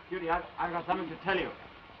 Oh. Judy, I've got something to tell you.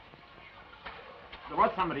 There was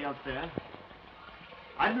somebody else there.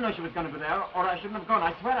 I didn't know she was going to be there, or I shouldn't have gone.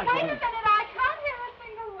 I swear I Wait a shouldn't. minute, I can't hear a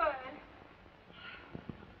single word.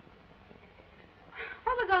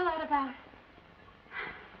 What was all that about?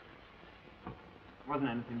 Wasn't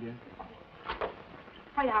anything, dear.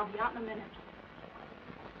 Wait, I'll be out in a minute.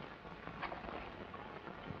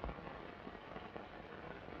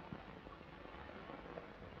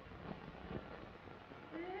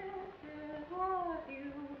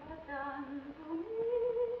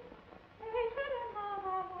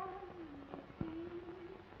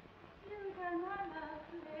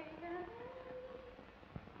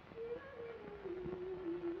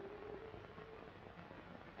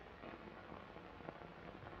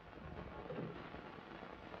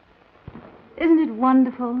 Isn't it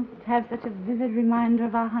wonderful to have such a vivid reminder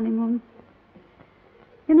of our honeymoon?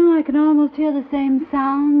 You know, I can almost hear the same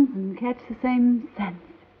sounds and catch the same scents.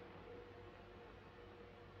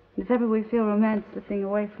 If ever we feel romance slipping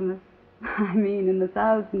away from us, I mean in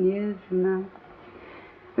 1,000 years from now,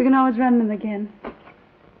 we can always run them again.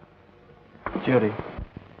 Judy,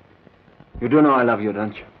 you do know I love you,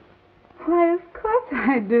 don't you? Why, of course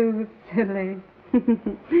I do, silly.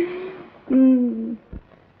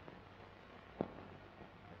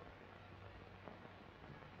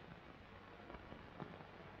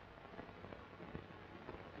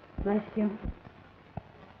 Bless you.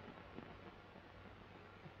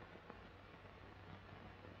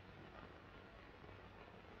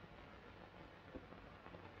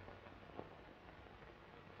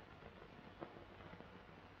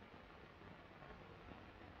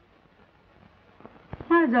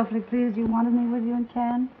 I was awfully pleased you wanted me with you in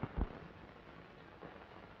Cannes.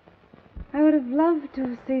 I would have loved to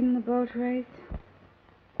have seen the boat race.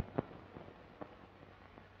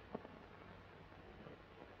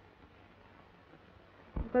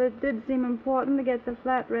 But it did seem important to get the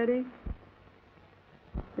flat ready.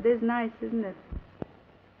 It is nice, isn't it?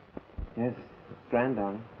 Yes, it's grand,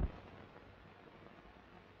 darling.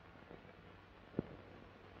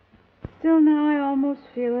 Still now I almost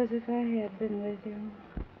feel as if I had been with you.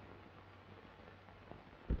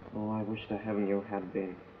 Oh, I wish to heaven you had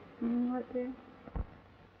been. What, dear?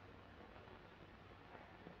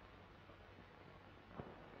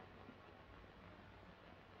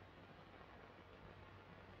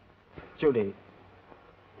 Judy.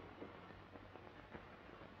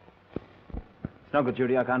 It's no good,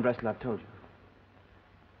 Judy. I can't wrestle, I've told you.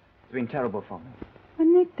 It's been terrible for me. Oh,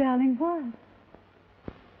 Nick, darling, what?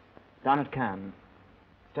 Down at Cannes,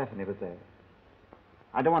 Stephanie was there.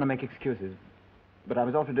 I don't want to make excuses, but I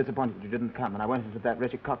was awfully disappointed that you didn't come, and I went into that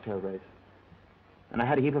wretched cocktail race. And I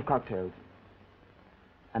had a heap of cocktails.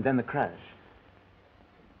 And then the crash.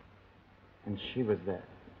 And she was there.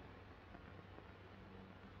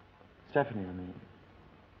 Stephanie, I mean.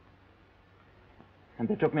 And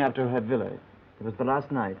they took me up to her villa. It was the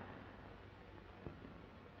last night.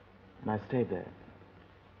 And I stayed there.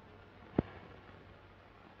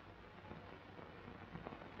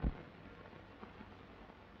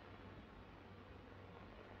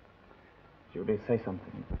 Judy, say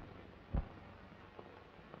something.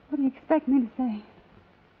 What do you expect me to say?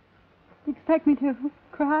 Do you expect me to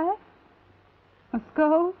cry? Or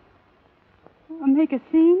scold? Or make a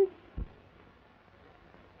scene?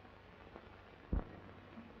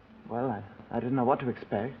 Well, I didn't know what to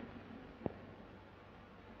expect.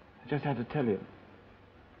 I just had to tell you.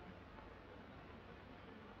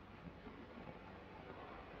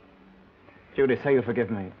 Judy, say you forgive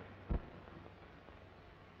me.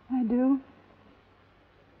 I do.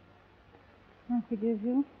 I forgive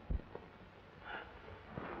you.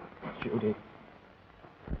 Judy.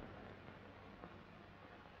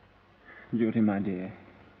 Judy, my dear.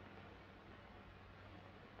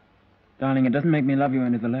 Darling, it doesn't make me love you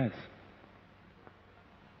any the less.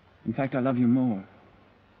 In fact, I love you more.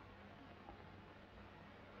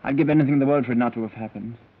 I'd give anything in the world for it not to have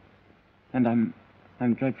happened. And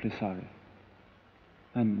I'm dreadfully sorry.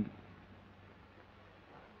 And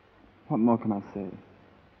what more can I say?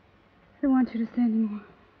 I don't want you to say any more.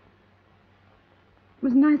 It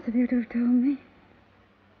was nice of you to have told me.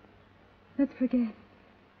 Let's forget.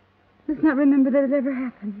 Let's not remember that it ever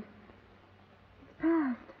happened. It's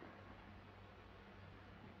past.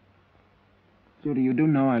 Judy, you do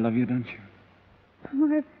know I love you, don't you?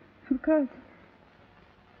 Oh, of course.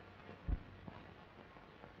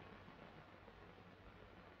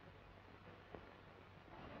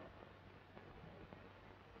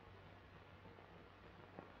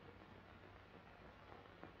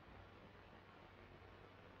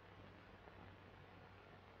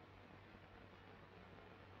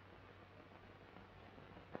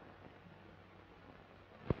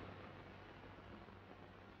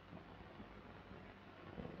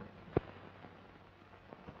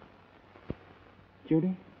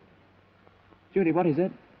 Judy? Judy, what is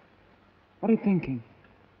it? What are you thinking?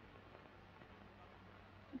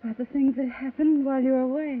 About the things that happened while you were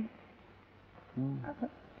away. Oh.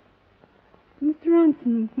 Mr.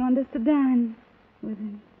 Ronson wanted us to dine with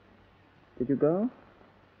him. Did you go?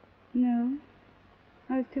 No.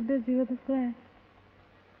 I was too busy with the flat.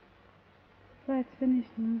 The flat's finished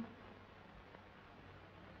now.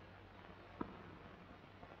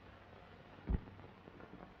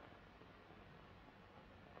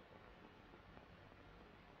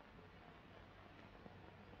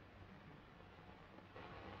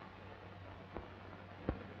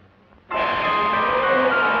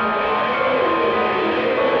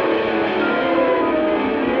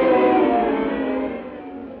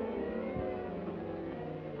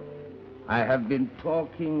 I have been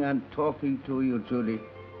talking and talking to you, Judy,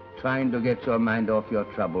 trying to get your mind off your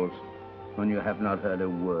troubles when you have not heard a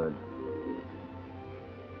word.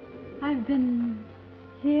 I've been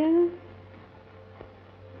here,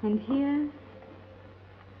 and here,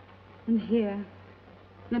 and here.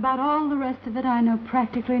 And about all the rest of it, I know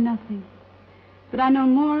practically nothing. But I know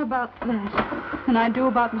more about that than I do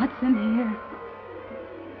about what's in here.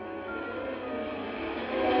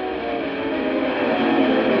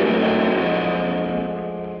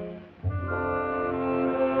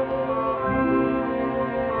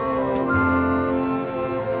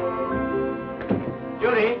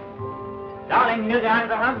 Here's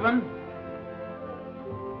your husband.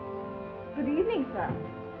 Good evening, sir.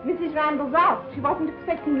 Mrs. Randall's out. She wasn't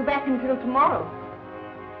expecting you back until tomorrow.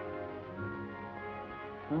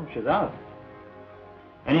 Oh, she's out.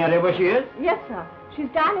 Any idea where she is? Yes, sir. She's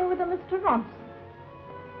dining with a Mr. Ronson.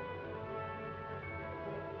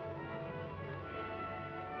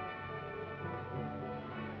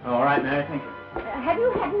 All right, Mary, thank you. Have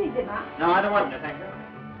you had any dinner? No, I don't want to, thank you.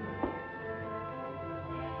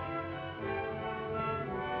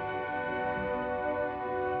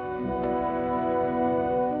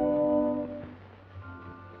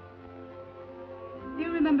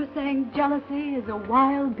 Saying jealousy is a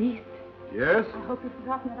wild beast. Yes? I hope you've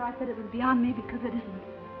forgotten that I said it was beyond me, because it isn't.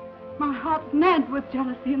 My heart's mad with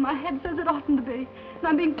jealousy, and my head says it oughtn't to be. And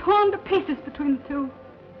I'm being torn to pieces between the two.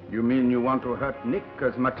 You mean you want to hurt Nick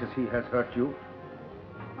as much as he has hurt you?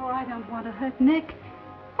 Oh, I don't want to hurt Nick.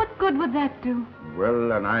 What good would that do?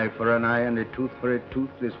 Well, an eye for an eye and a tooth for a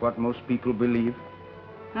tooth is what most people believe.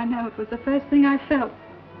 I know it was the first thing I felt,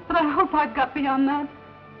 but I hope I've got beyond that.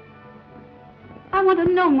 I want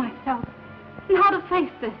to know myself and how to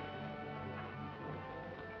face this.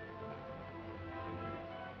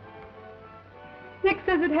 Nick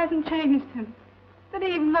says it hasn't changed him, that he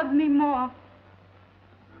even loves me more.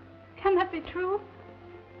 Can that be true?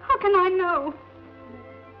 How can I know?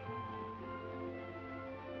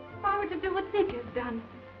 If I were to do what Nick has done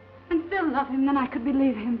and still love him, then I could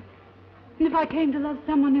believe him. And if I came to love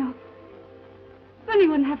someone else, then he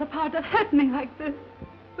wouldn't have the power to hurt me like this.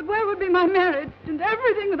 But where would be my marriage and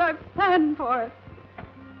everything that I've planned for it?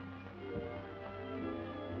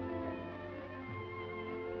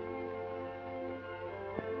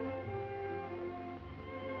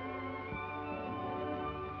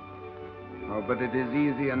 Oh, but it is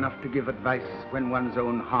easy enough to give advice when one's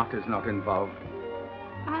own heart is not involved.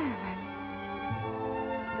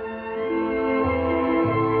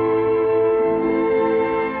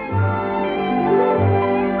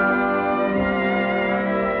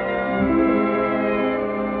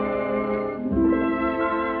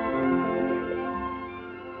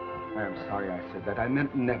 I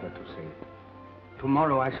meant never to say it.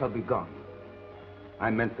 Tomorrow I shall be gone.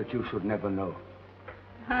 I meant that you should never know.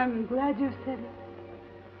 I'm glad you said it.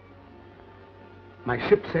 My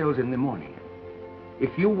ship sails in the morning.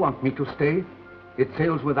 If you want me to stay, it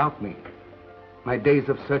sails without me. My days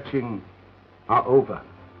of searching are over.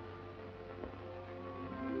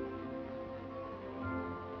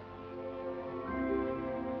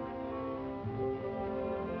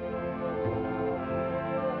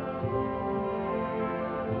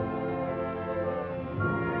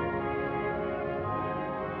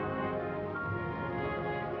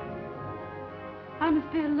 I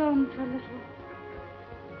must be alone for a little.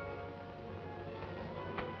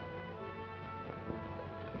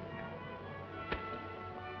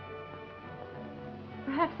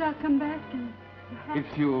 Perhaps I'll come back and perhaps...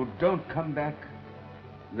 If you don't come back,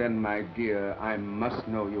 then, my dear, I must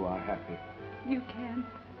know you are happy. You can.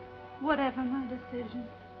 Whatever my decision.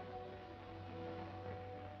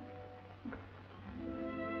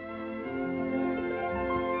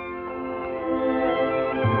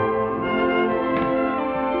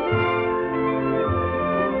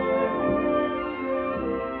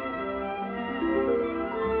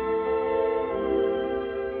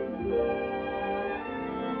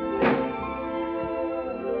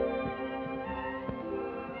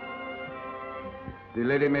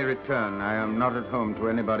 lady may return. I am not at home to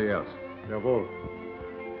anybody else. Jawohl.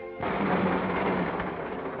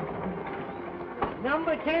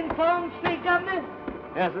 Number 10 Palm Street, Governor?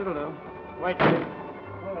 Yes, it'll do. Wait a minute.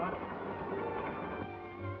 Hold on.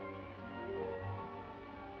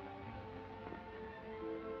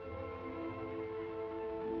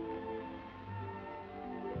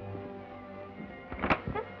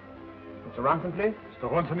 Mr. Ronson, please?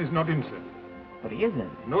 Mr. Ronson is not in, sir. But he is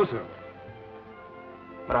in. No, sir.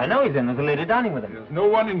 But I know he's in. There's a lady dining with him. There's no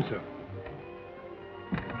one in, sir.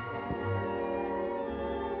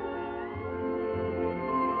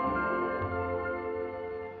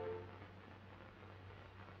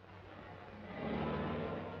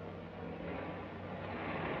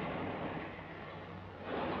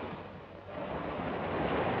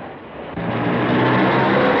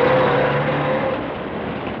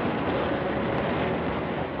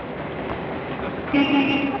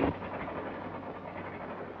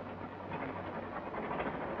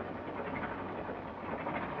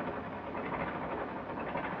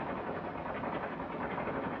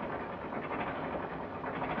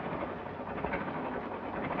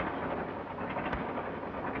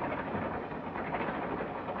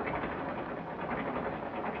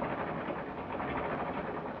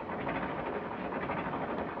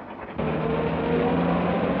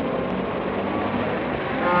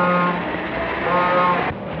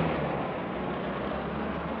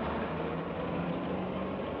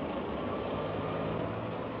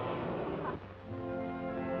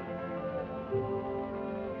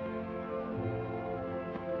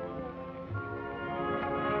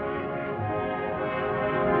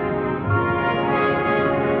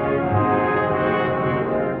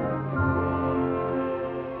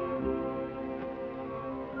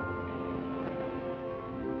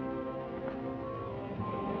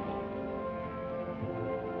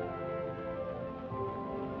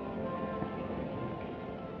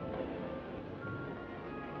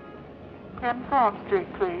 Palm Street,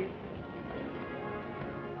 please.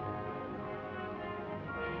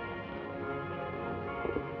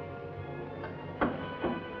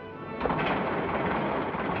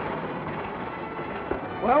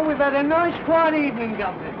 Well, we've had a nice, quiet evening,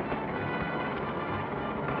 Governor.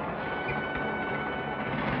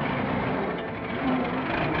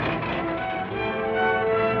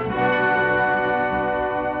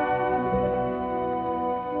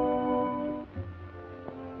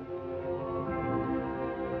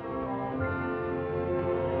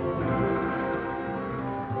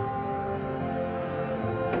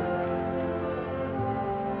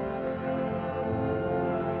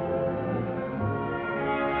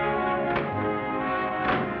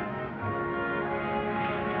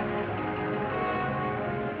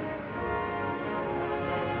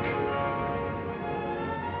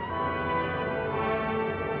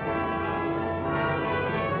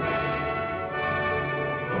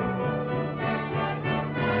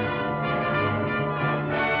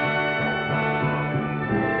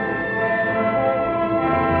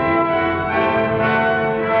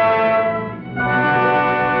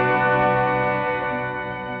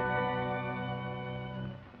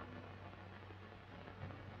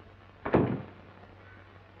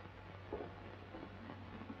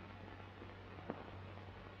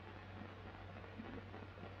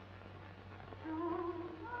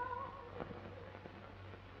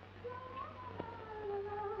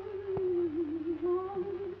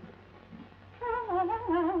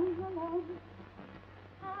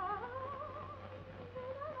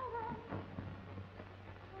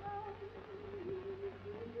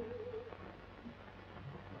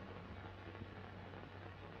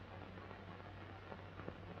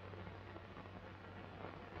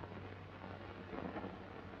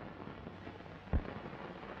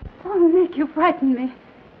 Oh, Nick, you frightened me.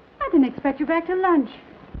 I didn't expect you back to lunch.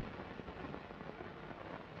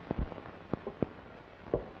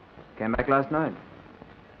 Came back last night.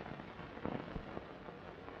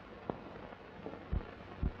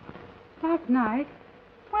 Last night?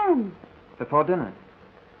 When? Before dinner.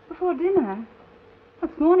 Before dinner?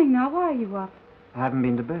 It's morning now. Why are you up? I haven't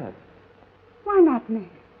been to bed. Why not, Nick?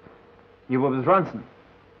 You were with Ronson.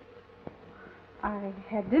 I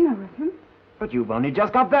had dinner with him. But you've only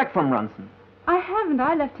just got back from Ronson. I haven't.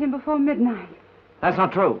 I left him before midnight. That's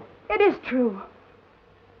not true. It is true.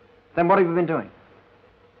 Then what have you been doing?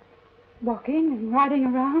 Walking and riding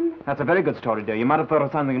around. That's a very good story, dear. You might have thought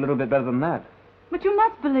of something a little bit better than that. But you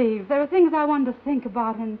must believe there are things I wanted to think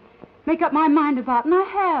about and make up my mind about, and I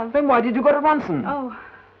have. Then why did you go to Ronson? Oh.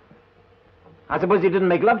 I suppose he didn't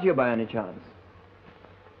make love to you by any chance.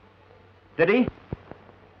 Did he?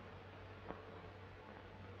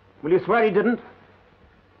 Will you swear he didn't?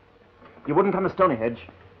 You wouldn't come to Stonehenge.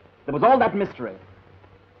 There was all that mystery.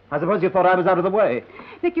 I suppose you thought I was out of the way.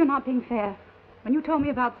 Nick, you're not being fair. When you told me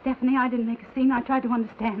about Stephanie, I didn't make a scene. I tried to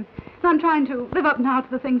understand. And I'm trying to live up now to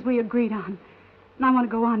the things we agreed on. And I want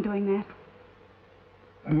to go on doing that.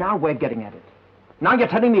 Now we're getting at it. Now you're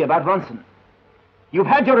telling me about Ronson. You've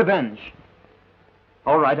had your revenge.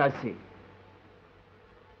 All right, I see.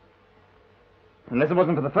 Unless it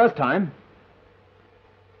wasn't for the first time.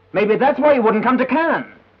 Maybe that's why you wouldn't come to Cannes.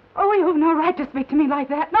 Oh, you have no right to speak to me like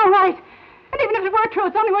that. No right. And even if it were true,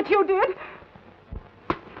 it's only what you did.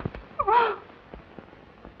 Oh.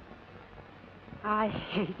 I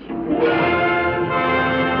hate you.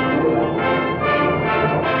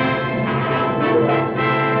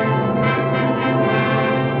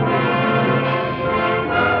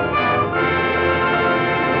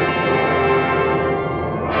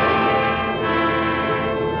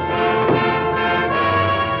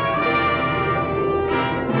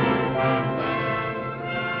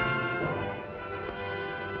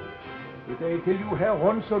 I tell you, Herr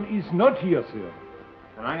Ronson is not here, sir.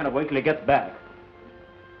 And I'm going to wait till he gets back.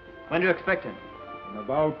 When do you expect him? In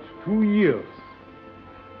about 2 years.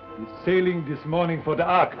 He's sailing this morning for the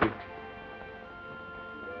Arctic.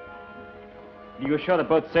 Are you sure the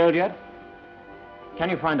boat sailed yet?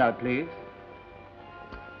 Can you find out, please?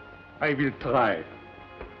 I will try.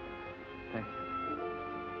 Thank you.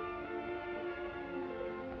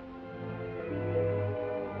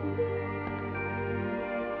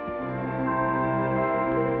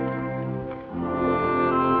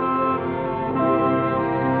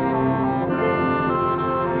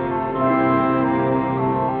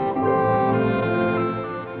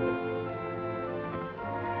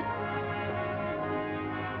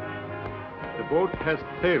 The boat has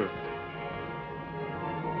sailed.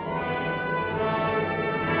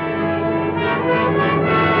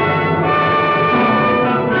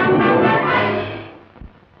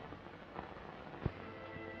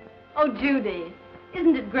 Oh, Judy,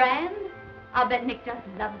 isn't it grand? I'll bet Nick just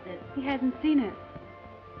loves it. He hasn't seen it.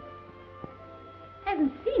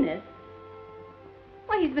 Hasn't seen it?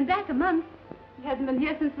 Why, he's been back a month. He hasn't been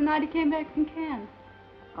here since the night he came back from Cannes.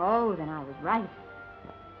 Oh, then I was right.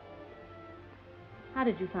 How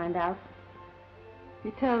did you find out?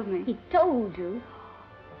 He told me. He told you?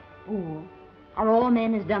 Fool. Are all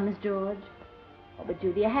men as dumb as George? Oh, but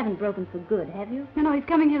Judy, you haven't broken for good, have you? No, he's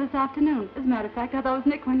coming here this afternoon. As a matter of fact, I thought it was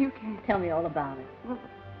Nick when you came. Tell me all about it. Well,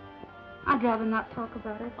 I'd rather not talk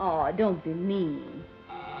about it. Oh, don't be mean.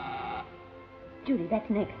 Judy, that's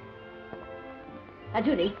Nick. Now,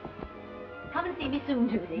 Judy, come and see me soon,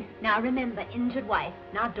 Judy. Now, remember, injured wife,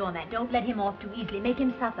 not doormat. Don't let him off too easily. Make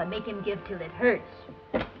him suffer. Make him give till it hurts.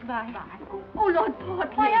 Bye. Bye. Oh, Lord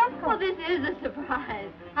Portly. My uncle. Oh, this is a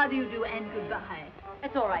surprise. How do you do and goodbye?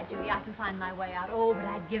 That's all right, Judy. I can find my way out. Oh, but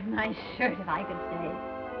I'd give my shirt if I could stay.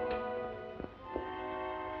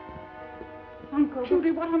 Uncle.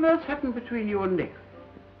 Judy, what on earth happened between you and Nick?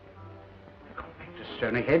 I got back to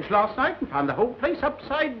Stonehenge last night and found the whole place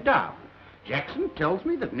upside down. Jackson tells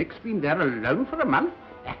me that Nick's been there alone for a month,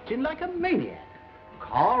 acting like a maniac.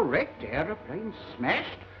 Car wrecked, aeroplane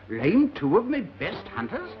smashed, lamed 2 of my best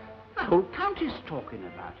hunters. The whole county's talking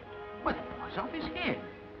about it. Well, the boy's off his head.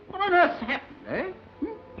 What on earth's happened, eh?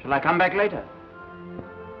 Shall I come back later?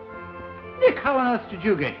 Nick, how on earth did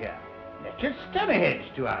you get here? Left you at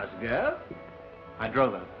Stonehenge 2 hours ago. I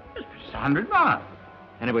drove her. It's just 100 miles.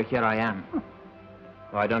 Anyway, here I am.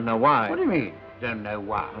 Well, I don't know why. What do you mean, don't know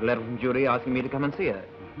why? A letter from Judy asking me to come and see her.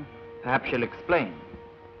 Perhaps she'll explain.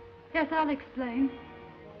 Yes, I'll explain.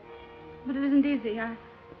 But it isn't easy.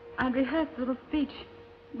 I'd rehearsed a little speech,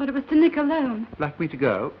 but it was to Nick alone. Like me to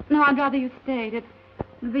go? No, I'd rather you stayed.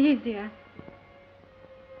 It'll be easier.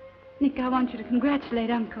 Nick, I want you to congratulate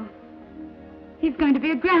Uncle. He's going to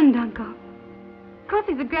be a granduncle. Of course,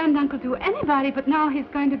 he's a granduncle to anybody, but now he's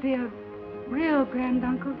going to be a real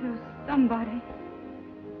granduncle to somebody.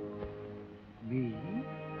 Me?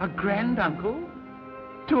 A granduncle?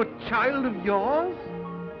 To a child of yours?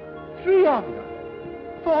 3 of them.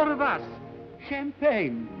 4 of us.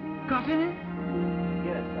 Champagne. Got any?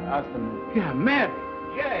 Yes, I asked them. Yeah, Mary,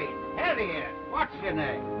 Jane, Harriet. What's your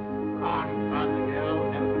name? Oh, fun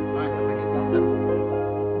girl. Never been back to any London.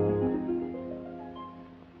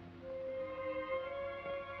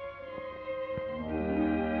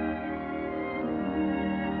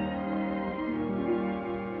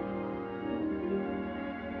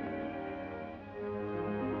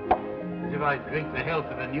 As if I drink the health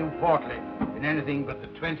of a new Portly in anything but the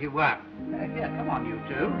 21. Here, come on, you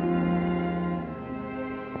 2.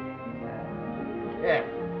 Yes.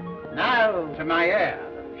 Now to my heir,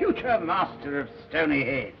 the future master of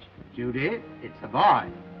Stonehenge. Judy, it's a boy.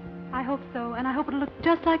 I hope so, and I hope it'll look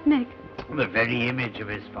just like Nick. The very image of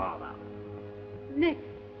his father. Nick,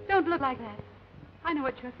 don't look like that. I know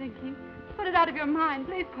what you're thinking. Put it out of your mind.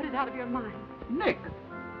 Please put it out of your mind. Nick,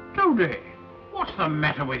 Judy, what's the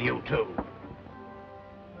matter with you two?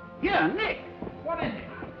 Here, Nick, what is it?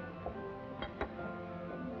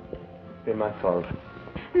 It's been my fault.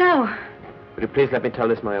 No. Would you please let me tell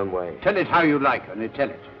this my own way? Tell it how you like, only tell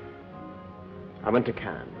it. I went to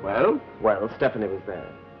Cannes. Well? Well, Stephanie was there.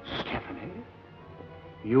 Stephanie?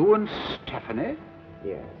 You and Stephanie?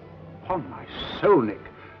 Yes. Upon my soul, Nick.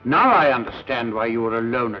 Now I understand why you were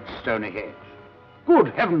alone at Stony Hedge. Good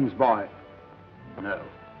heavens, boy. No.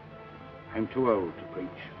 I'm too old to preach.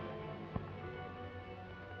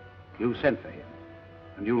 You sent for him,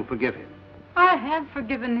 and you'll forgive him. I have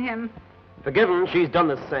forgiven him. Forgiven, she's done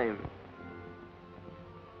the same.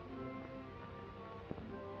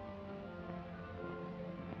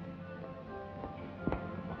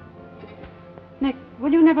 Nick,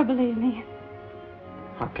 will you never believe me?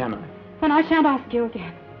 How can I? Then I shan't ask you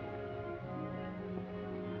again.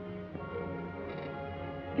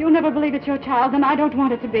 If you'll never believe it's your child, then I don't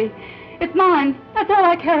want it to be. It's mine. That's all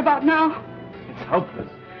I care about now. It's hopeless.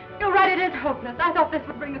 You're right, it is hopeless. I thought this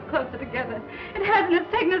would bring us closer together. It hasn't.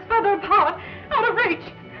 It's taken us further apart. Out of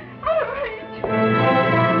reach. Out of reach.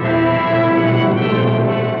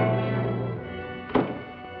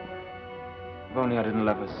 If only I didn't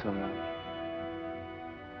love her so much.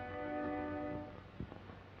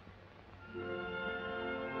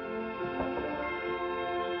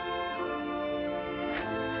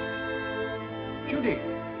 Judy,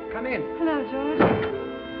 come in. Hello, George.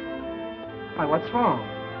 Why, what's wrong?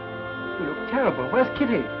 You look terrible. Where's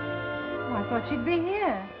Kitty? Oh, I thought she'd be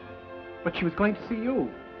here. But she was going to see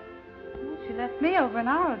you. Well, she left me over an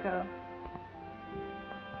hour ago.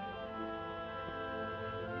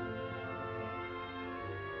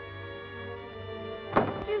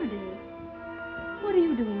 Judy, what are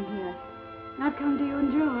you doing here? I've come to you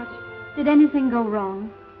and George. Did anything go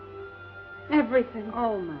wrong? Everything.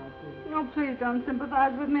 Oh, my dear. Oh, please don't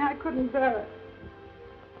sympathize with me. I couldn't bear it.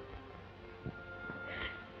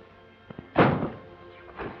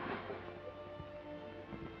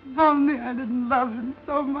 If only I didn't love him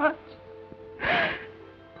so much.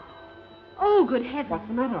 Oh, good heavens. What's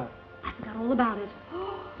the matter? I forgot all about it.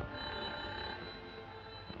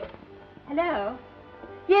 Hello?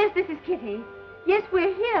 Yes, this is Kitty. Yes,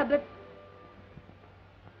 we're here, but...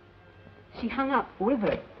 She hung up. Who is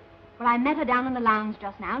it? Well, I met her down in the lounge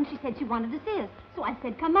just now, and she said she wanted to see us. So I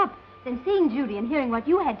said, come up. Then seeing Judy and hearing what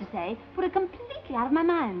you had to say put it completely out of my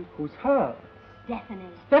mind. Who's her? Stephanie.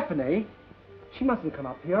 Stephanie? She mustn't come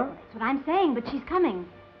up here. That's what I'm saying, but she's coming.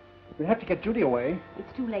 We'll have to get Judy away.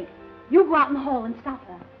 It's too late. You go out in the hall and stop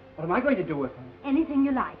her. What am I going to do with her? Anything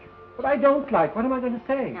you like. But I don't like. What am I going to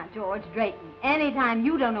say? Now, George Drayton, anytime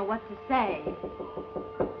you don't know what to say.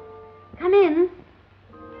 Come in.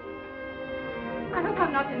 I hope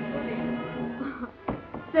I'm not intruding.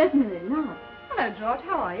 Certainly not. Hello, George.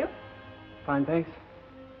 How are you? Fine, thanks.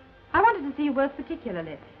 I wanted to see you both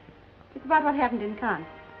particularly. It's about what happened in Cannes.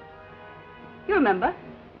 You remember?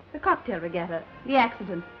 The cocktail regatta. The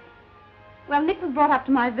accident. Well, Nick was brought up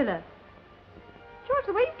to my villa. George,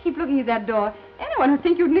 the way you keep looking at that door, anyone would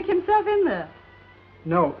think you'd Nick himself in there.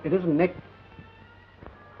 No, it isn't Nick.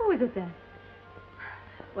 Who is it then?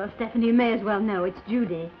 Well, Stephanie, you may as well know. It's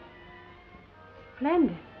Judy.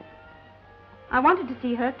 Splendid. I wanted to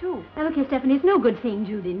see her, too. Now, look here, Stephanie, it's no good seeing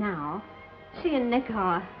Judy now. She and Nick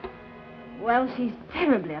are... Well, she's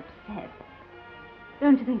terribly upset.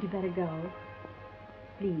 Don't you think you'd better go?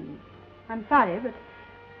 Please. I'm sorry, but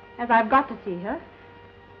as I've got to see her,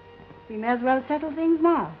 we may as well settle things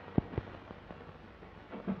now.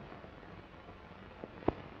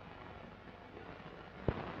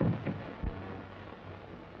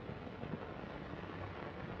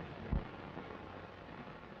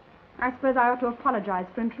 I suppose I ought to apologize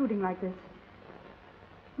for intruding like this.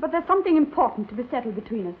 But there's something important to be settled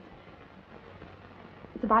between us.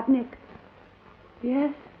 It's about Nick.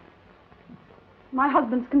 Yes? My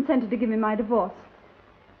husband's consented to give me my divorce.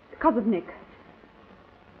 Because of Nick.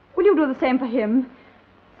 Will you do the same for him,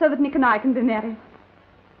 so that Nick and I can be married?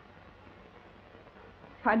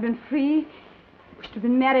 If I'd been free, we should have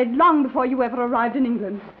been married long before you ever arrived in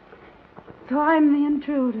England. So I'm the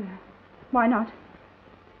intruder. Why not?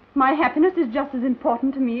 My happiness is just as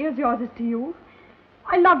important to me as yours is to you.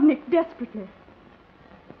 I love Nick desperately.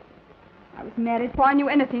 I was married before I knew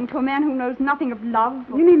anything to a man who knows nothing of love.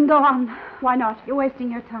 You needn't go on. Why not? You're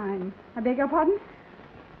wasting your time. I beg your pardon?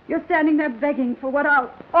 You're standing there begging for what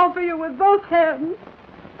I'll offer you with both hands.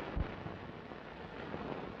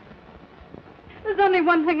 There's only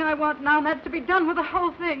one thing I want now, and that's to be done with the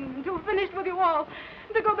whole thing, and to have finished with you all,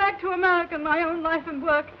 and to go back to America and my own life and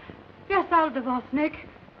work. Yes, I'll divorce Nick.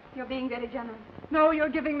 You're being very generous. No, you're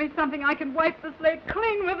giving me something I can wipe the slate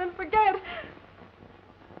clean with and forget.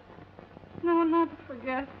 No, not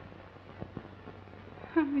forget.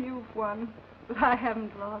 You've won, but I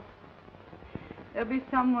haven't lost. There'll be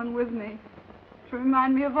someone with me to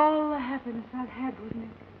remind me of all the happiness I've had with Nick.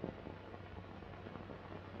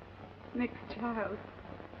 Nick's child.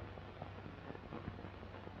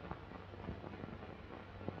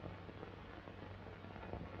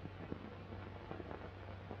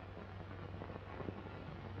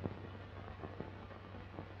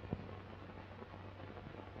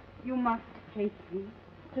 You must hate me.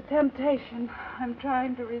 It's a temptation. I'm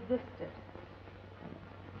trying to resist it.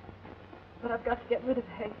 But I've got to get rid of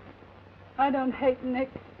hate. I don't hate Nick.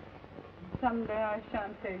 Someday I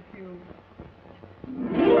shan't hate you.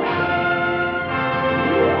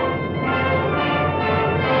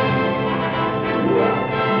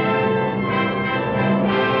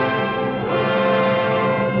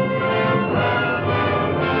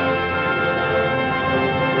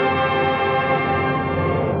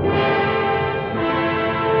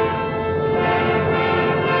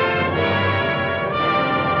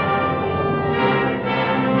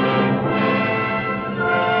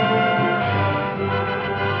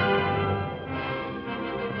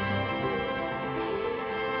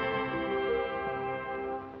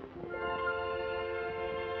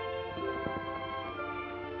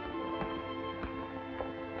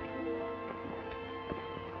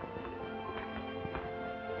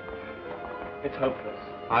 It's hopeless.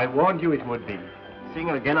 I warned you it would be. Seeing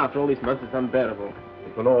her again after all these months is unbearable.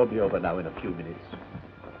 It will all be over now in a few minutes.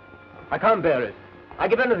 I can't bear it. I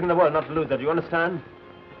give anything in the world not to lose her, do you understand?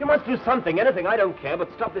 You must do something, anything, I don't care, but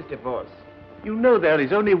stop this divorce. You know there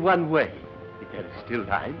is only one way, if there is still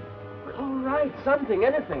time. All right, something,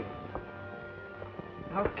 anything.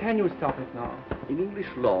 How can you stop it now? In English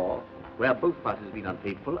law, where both parties have been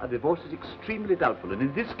unfaithful, a divorce is extremely doubtful, and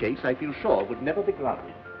in this case, I feel sure, would never be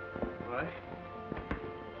granted. Why?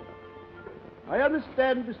 I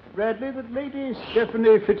understand, Mr. Bradley, that Lady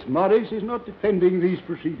Stephanie Fitzmaurice is not defending these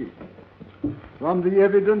proceedings. From the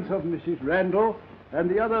evidence of Mrs. Randall and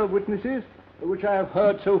the other witnesses, which I have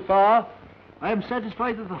heard so far, I am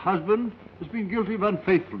satisfied that the husband has been guilty of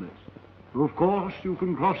unfaithfulness. Of course, you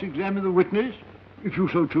can cross-examine the witness, if you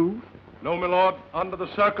so choose. No, my lord. Under the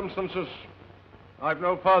circumstances, I've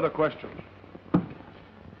no further questions.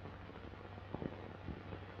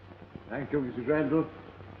 Thank you, Mrs. Randall.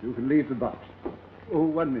 You can leave the box. Oh,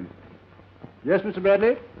 1 minute. Yes, Mr.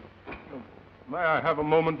 Bradley? May I have a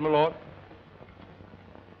moment, my lord?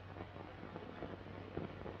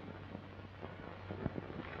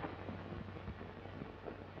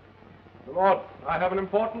 My lord, I have an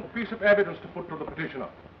important piece of evidence to put to the petitioner.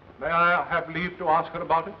 May I have leave to ask her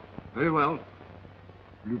about it? Very well.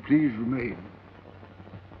 Will you please remain?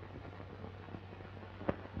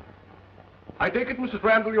 I take it, Mrs.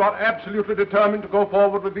 Randall, you are absolutely determined to go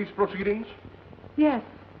forward with these proceedings? Yes.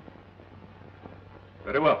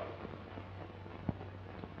 Very well.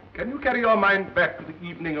 Can you carry your mind back to the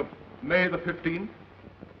evening of May the 15th?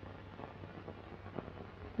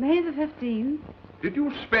 May the 15th? Did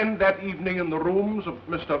you spend that evening in the rooms of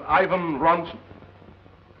Mr. Ivan Ronson?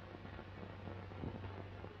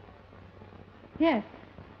 Yes.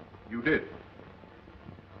 You did.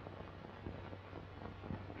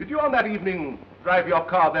 Did you on that evening drive your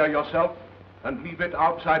car there yourself and leave it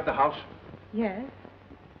outside the house? Yes.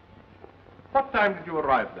 What time did you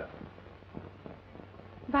arrive there?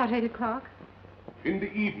 About 8 o'clock. In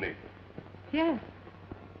the evening. Yes.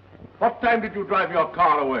 What time did you drive your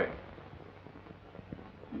car away?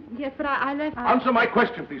 Yes, but I left... Answer my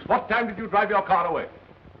question, please. What time did you drive your car away?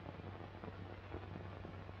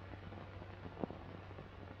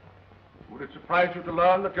 Would it surprise you to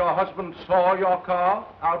learn that your husband saw your car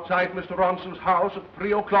outside Mr. Ronson's house at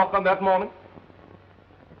 3 o'clock on that morning?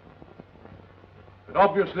 It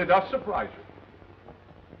obviously does surprise you.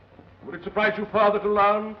 Would it surprise you further to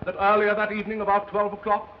learn that earlier that evening, about 12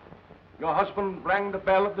 o'clock, your husband rang the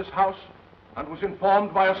bell of this house and was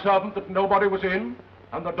informed by a servant that nobody was in,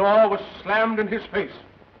 and the door was slammed in his face?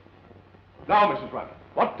 Now, Mrs. Randall,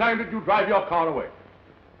 what time did you drive your car away?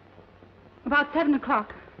 About 7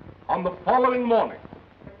 o'clock. On the following morning?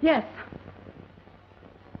 Yes.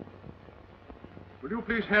 Will you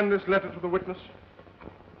please hand this letter to the witness?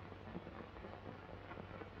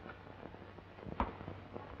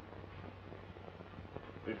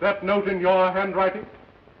 Is that note in your handwriting?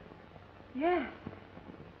 Yes.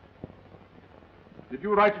 Did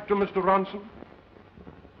you write it to Mr. Ronson?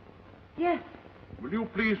 Yes. Will you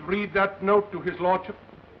please read that note to his lordship?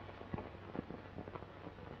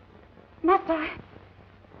 Must I?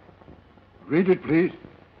 Read it, please.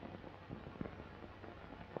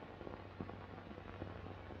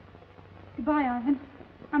 Goodbye, Ivan.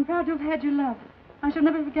 I'm proud to have had your love. I shall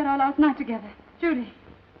never forget our last night together. Judy.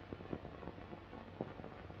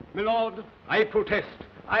 My lord, I protest.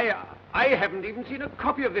 I haven't even seen a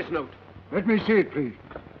copy of this note. Let me see it, please.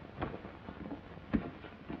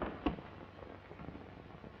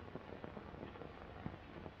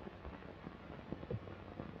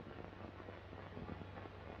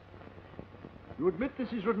 You admit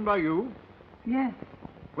this is written by you? Yes.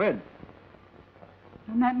 When?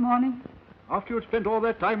 On that morning. After you had spent all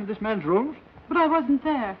that time in this man's rooms? But I wasn't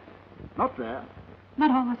there. Not there? Not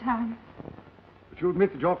all the time. But you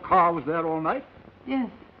admit that your car was there all night? Yes.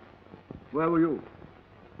 Where were you?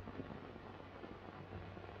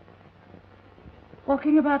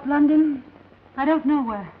 Walking about London. I don't know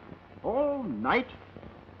where. All night?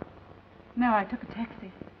 No, I took a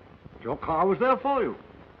taxi. Your car was there for you?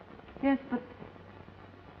 Yes, but...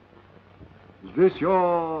 Is this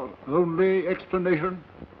your only explanation?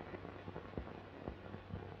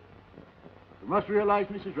 You must realize,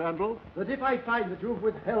 Mrs. Randall, that if I find that you've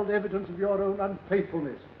withheld evidence of your own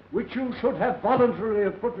unfaithfulness, which you should have voluntarily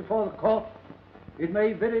have put before the court, it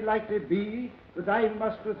may very likely be that I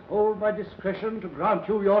must withhold my discretion to grant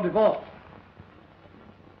you your divorce.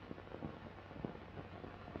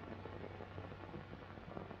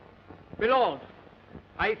 My lord,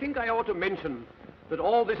 I think I ought to mention that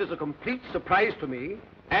all this is a complete surprise to me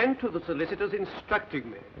and to the solicitors instructing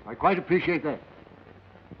me. I quite appreciate that.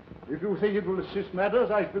 If you think it will assist matters,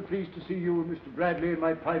 I shall be pleased to see you and Mr. Bradley in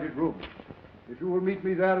my private room. If you will meet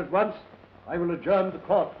me there at once, I will adjourn the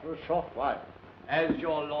court for a short while. As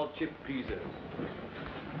your lordship pleases.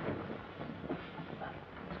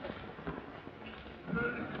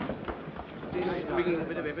 Bringing a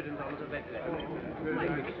bit of evidence onto that letter.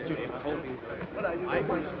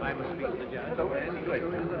 I must speak to the judge.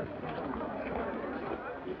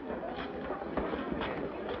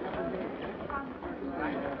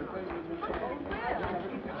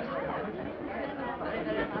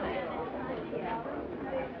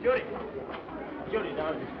 Judy,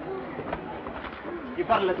 darling. You've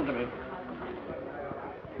got to listen to me.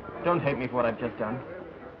 Don't hate me for what I've just done.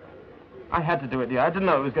 I had to do it, dear. I didn't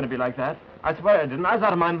know it was going to be like that. I swear I didn't. I was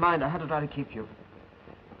out of my mind. I had to try to keep you.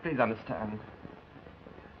 Please understand.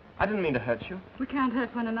 I didn't mean to hurt you. We can't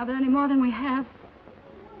hurt one another any more than we have.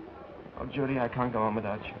 Oh, Judy, I can't go on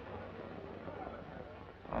without you.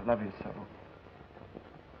 I love you so.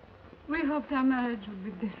 We hoped our marriage would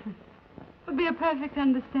be different. Would be a perfect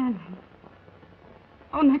understanding.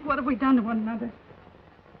 Oh, Nick, what have we done to one another?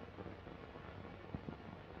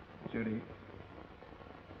 Judy,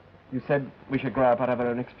 you said we should grow up out of our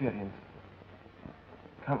own experience.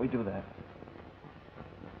 Can't we do that?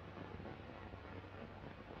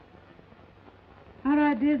 Our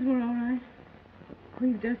ideas were all right.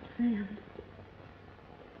 We've just failed.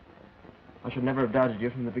 I should never have doubted you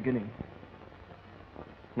from the beginning.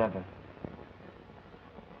 Never.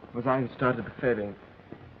 It was I who started the failing.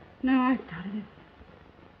 No, I started it.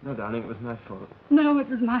 No, darling, it was my fault. No, it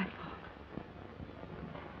was my fault.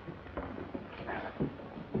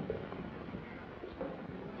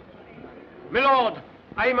 My lord,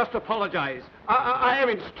 I must apologize. I am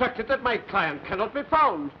instructed that my client cannot be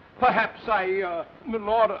found. Perhaps My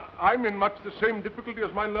lord, I'm in much the same difficulty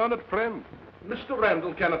as my learned friend. Mr.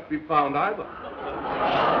 Randall cannot be found either.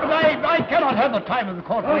 But I cannot have the time of the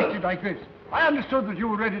court wasted like this. I understood that you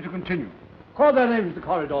were ready to continue. Call their names to the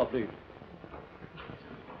corridor, please.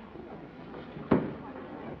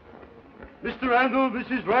 Mr. Randall,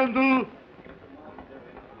 Mrs. Randall.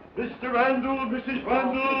 Mr. Randall, Mrs.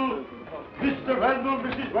 Randall. Mr. Randall,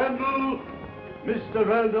 Mrs. Randall. Mr.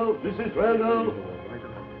 Randall, Mrs. Randall.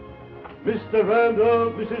 Mr.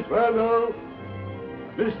 Randall, Mrs. Randall.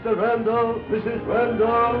 Mr. Randall, Mrs.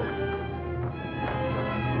 Randall.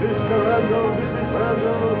 Mr. Randall, Mrs.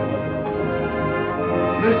 Randall.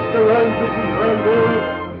 Mr. Randall, Mrs.